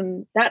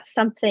 That's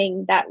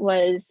something that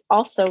was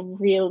also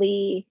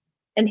really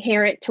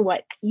inherent to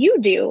what you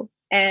do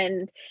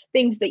and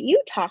things that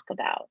you talk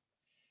about.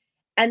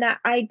 And that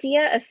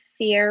idea of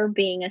fear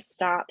being a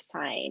stop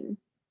sign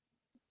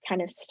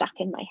kind of stuck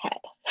in my head.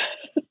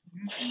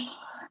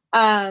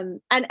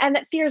 And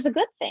that fear is a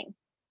good thing.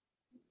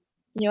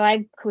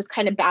 I was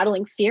kind of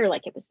battling fear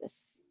like it was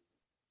this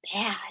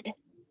bad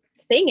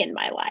thing in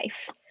my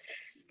life.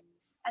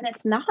 And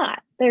it's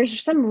not.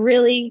 There's some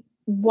really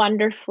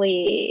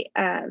wonderfully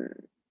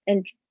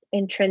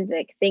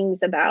intrinsic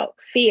things about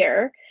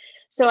fear.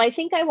 So I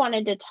think I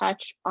wanted to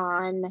touch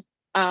on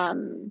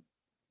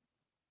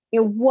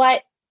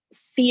what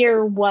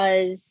fear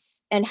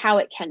was and how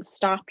it can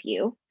stop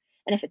you.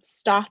 And if it's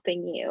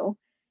stopping you,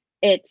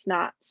 it's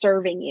not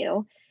serving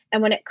you.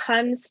 And when it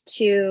comes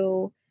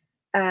to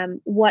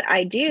what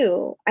I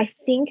do, I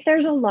think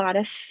there's a lot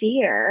of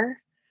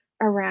fear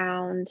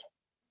around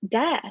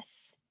death.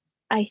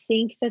 I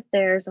think that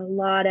there's a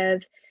lot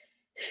of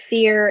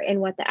fear in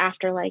what the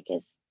afterlife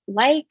is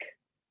like.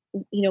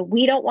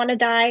 We don't want to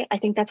die. I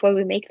think that's why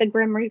we make the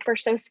Grim Reaper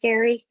so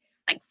scary.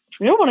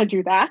 We don't want to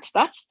do that.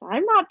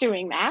 I'm not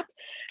doing that.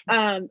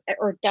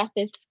 Or death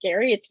is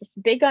scary. It's this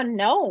big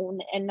unknown,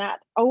 and that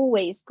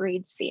always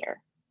breeds fear,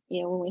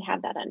 when we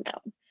have that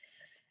unknown.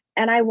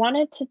 And I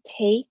wanted to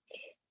take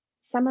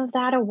some of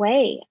that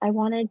away. I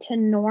wanted to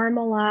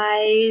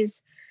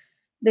normalize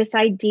this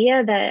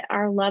idea that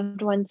our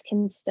loved ones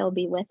can still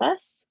be with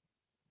us.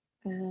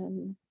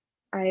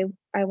 I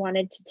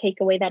wanted to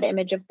take away that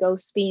image of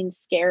ghosts being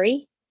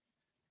scary.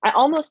 I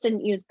almost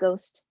didn't use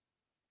ghost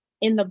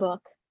in the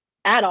book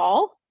at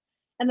all.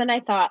 And then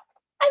I thought,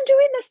 I'm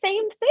doing the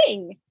same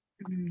thing.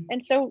 Mm-hmm.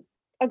 And so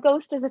a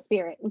ghost is a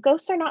spirit.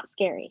 Ghosts are not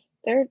scary.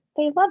 They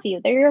love you.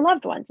 They're your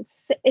loved ones.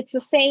 It's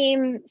the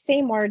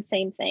same word,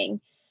 same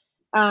thing.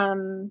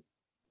 So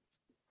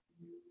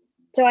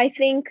I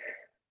think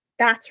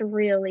that's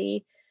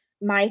really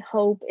my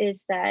hope,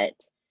 is that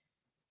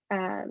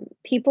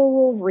people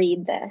will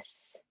read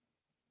this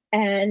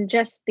and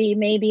just be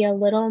maybe a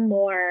little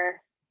more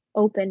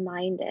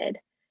open-minded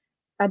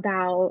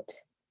about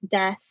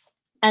death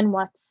and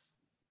what's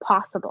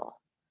possible.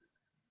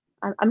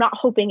 I'm not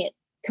hoping it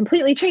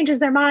completely changes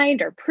their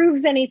mind or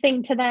proves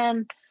anything to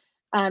them.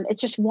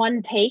 It's just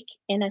one take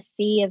in a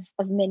sea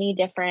of many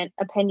different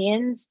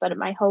opinions, but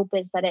my hope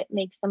is that it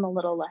makes them a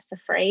little less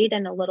afraid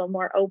and a little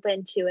more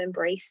open to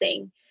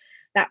embracing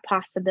that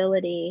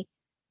possibility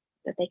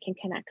that they can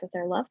connect with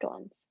their loved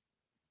ones.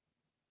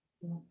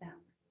 I love that.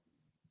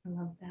 I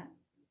love that.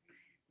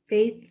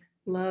 Faith,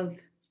 love,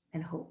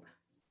 and hope.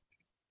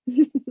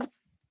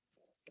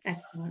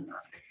 Excellent.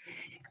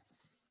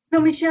 So,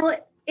 Michelle,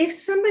 if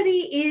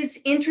somebody is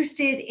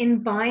interested in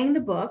buying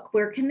the book,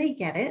 where can they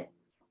get it?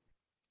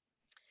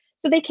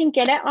 So they can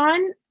get it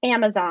on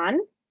Amazon.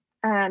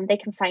 They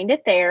can find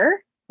it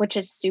there, which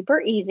is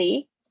super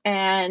easy.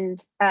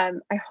 And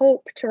I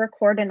hope to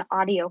record an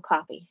audio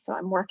copy. So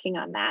I'm working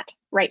on that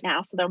right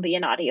now. So there'll be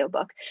an audio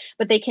book,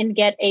 but they can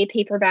get a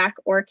paperback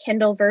or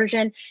Kindle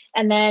version.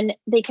 And then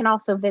they can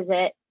also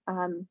visit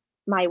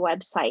my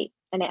website,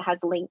 and it has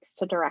links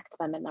to direct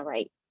them in the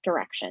right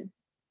direction.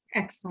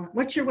 Excellent.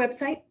 What's your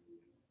website?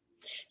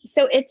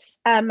 So it's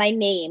my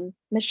name,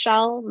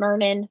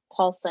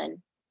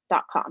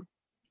 MichelleMerninPaulson.com.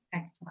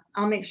 Excellent.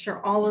 I'll make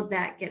sure all of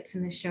that gets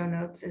in the show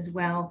notes as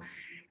well.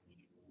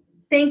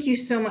 Thank you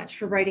so much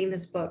for writing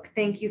this book.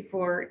 Thank you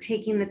for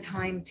taking the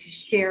time to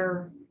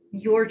share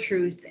your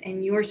truth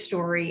and your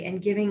story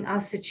and giving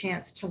us a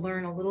chance to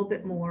learn a little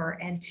bit more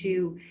and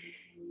to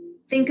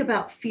think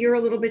about fear a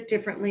little bit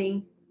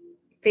differently.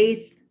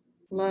 Faith,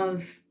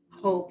 love,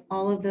 hope,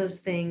 all of those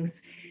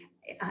things.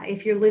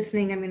 If you're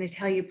listening, I'm going to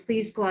tell you,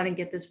 please go out and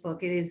get this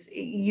book. It is,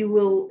 you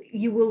will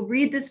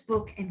read this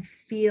book and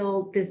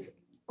feel this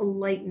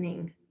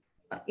lightening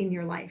in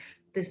your life.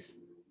 This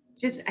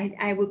just,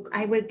 I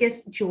would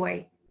guess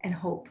joy and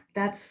hope.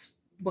 That's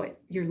what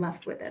you're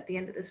left with at the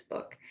end of this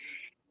book.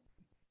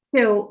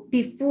 So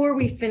before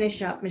we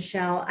finish up,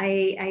 Michelle,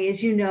 I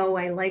as you know,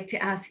 I like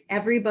to ask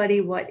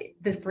everybody what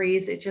the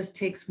phrase "it just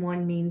takes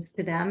one" means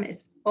to them.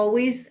 It's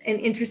always an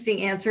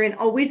interesting answer and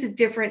always a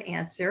different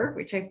answer,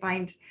 which I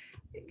find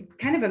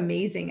kind of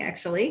amazing,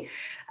 actually.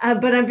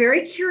 But I'm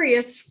very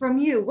curious from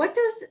you. What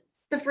does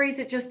the phrase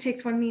 "it just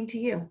takes one" mean to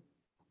you?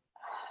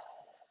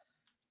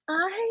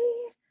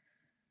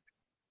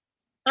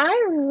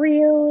 I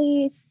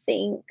really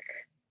think,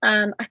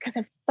 because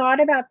I've thought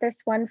about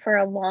this one for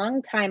a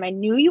long time. I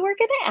knew you were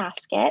going to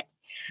ask it.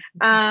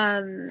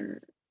 I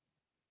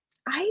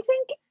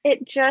think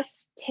it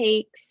just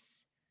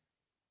takes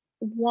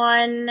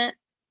one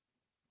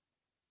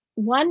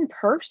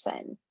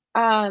person.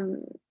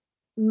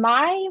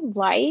 My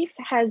life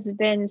has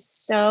been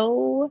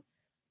so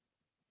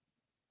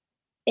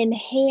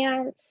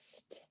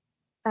enhanced,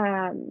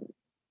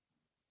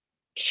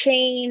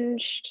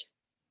 changed,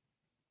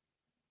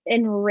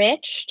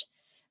 enriched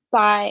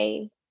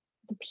by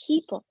the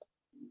people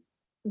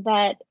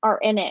that are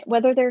in it,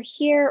 whether they're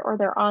here or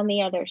they're on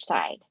the other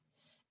side.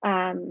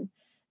 And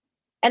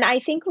I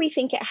think we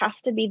think it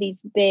has to be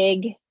these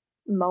big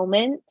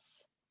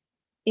moments,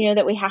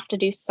 that we have to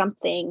do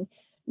something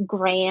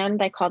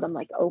grand. I call them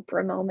like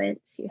Oprah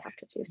moments. You have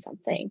to do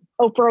something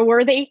Oprah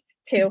worthy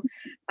to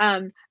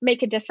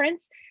make a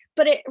difference.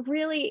 But it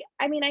really,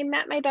 I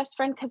met my best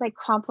friend because I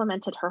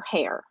complimented her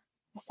hair.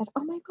 I said,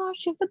 "Oh my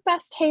gosh, you have the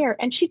best hair."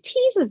 And she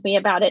teases me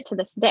about it to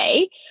this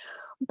day.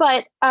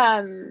 But,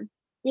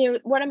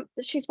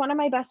 she's one of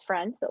my best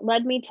friends that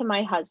led me to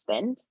my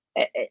husband.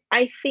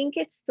 I think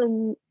it's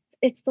the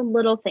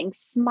little things,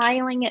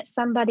 smiling at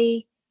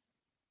somebody,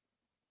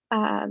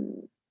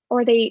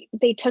 or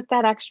they took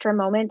that extra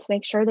moment to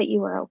make sure that you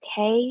were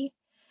okay.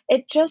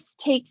 It just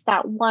takes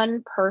that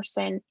one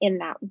person in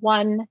that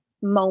one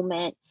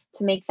moment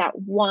to make that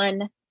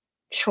one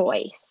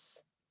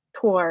choice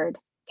toward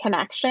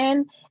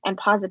connection and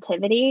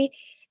positivity,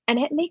 and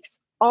it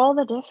makes all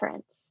the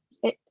difference.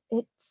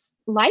 It's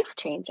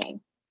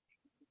life-changing.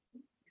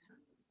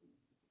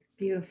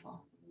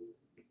 Beautiful.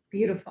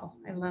 Beautiful.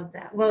 I love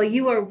that. Well,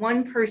 you are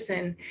one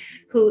person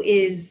who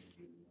is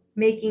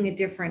making a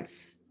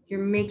difference.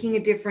 You're making a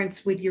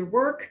difference with your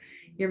work.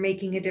 You're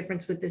making a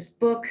difference with this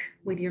book,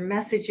 with your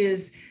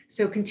messages.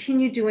 So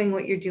continue doing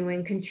what you're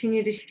doing.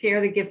 Continue to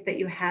share the gift that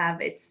you have.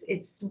 It's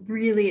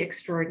really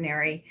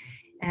extraordinary.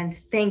 And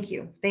thank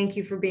you. Thank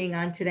you for being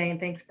on today. And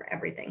thanks for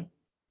everything.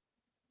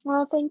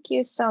 Well, thank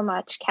you so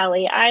much,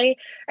 Kelly. I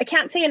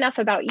can't say enough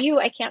about you.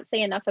 I can't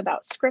say enough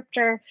about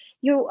Scripture.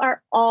 You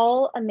are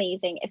all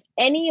amazing. If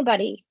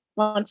anybody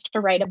wants to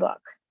write a book,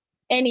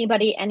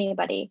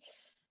 anybody,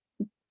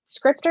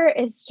 Scripture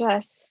is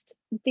just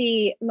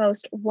the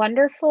most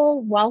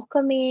wonderful,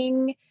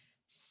 welcoming,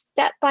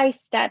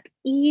 step-by-step,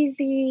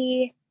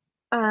 easy,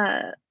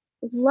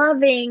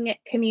 loving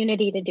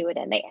community to do it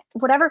in.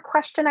 Whatever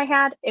question I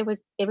had, it was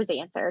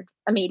answered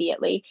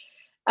immediately.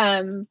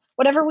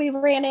 Whatever we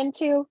ran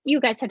into, you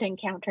guys had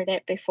encountered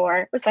it before.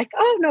 It was like,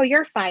 "Oh no,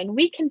 you're fine.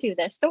 We can do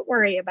this. Don't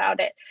worry about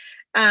it."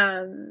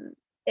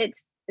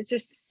 It's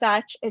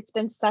it's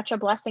been such a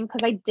blessing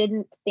because I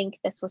didn't think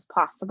this was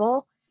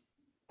possible.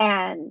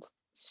 And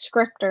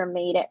Scriptor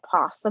made it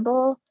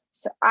possible.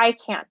 So I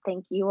can't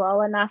thank you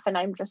all enough. And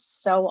I'm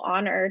just so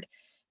honored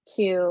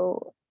to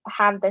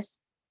have this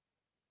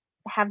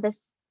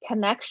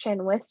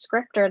connection with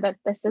Scriptor, that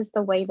this is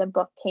the way the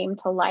book came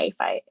to life.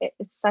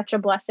 It's such a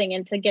blessing.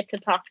 And to get to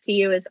talk to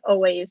you is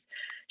always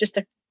just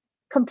a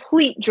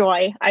complete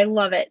joy. I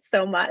love it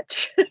so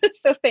much.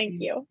 So thank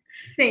you.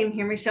 Same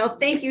here, Michelle.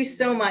 Thank you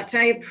so much.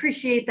 I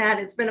appreciate that.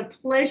 It's been a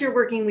pleasure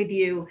working with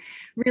you,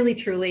 really,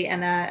 truly.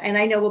 And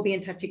I know we'll be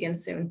in touch again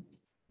soon.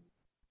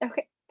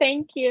 Okay.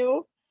 Thank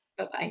you.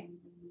 Bye-bye.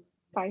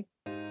 Bye.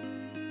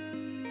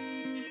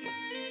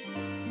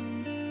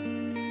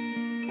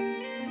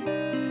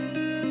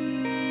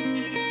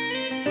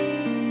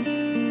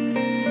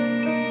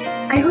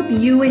 I hope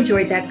you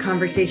enjoyed that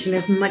conversation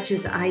as much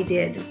as I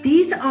did.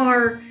 These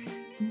are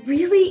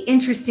really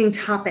interesting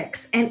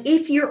topics. And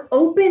if you're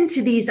open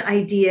to these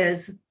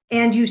ideas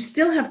and you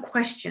still have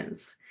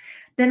questions,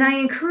 then I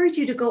encourage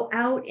you to go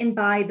out and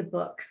buy the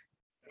book.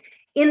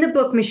 In the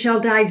book, Michelle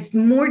dives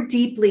more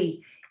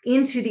deeply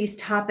into these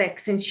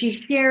topics, and she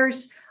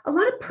shares a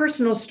lot of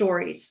personal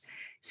stories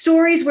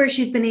where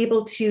she's been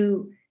able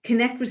to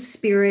connect with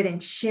spirit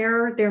and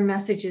share their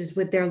messages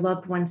with their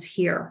loved ones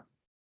here.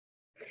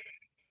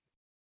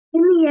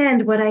 In the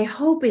end, what I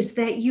hope is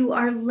that you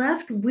are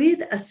left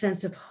with a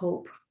sense of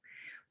hope,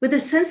 with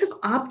a sense of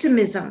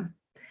optimism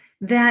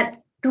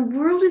that the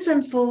world is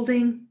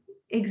unfolding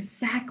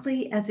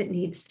exactly as it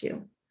needs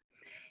to,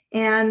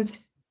 and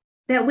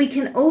that we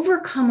can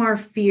overcome our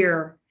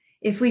fear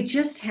if we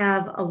just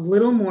have a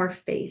little more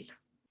faith.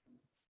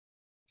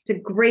 It's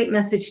a great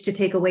message to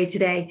take away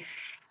today.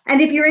 And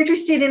if you're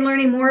interested in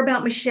learning more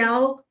about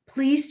Michelle,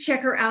 please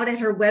check her out at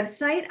her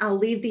website. I'll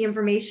leave the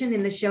information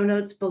in the show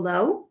notes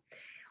below,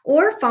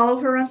 or follow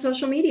her on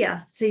social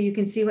media so you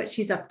can see what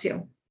she's up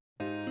to.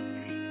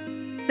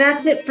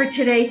 That's it for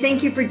today.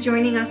 Thank you for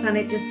joining us on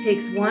It Just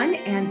Takes One,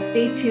 and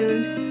stay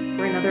tuned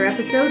for another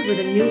episode with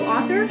a new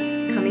author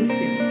coming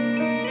soon.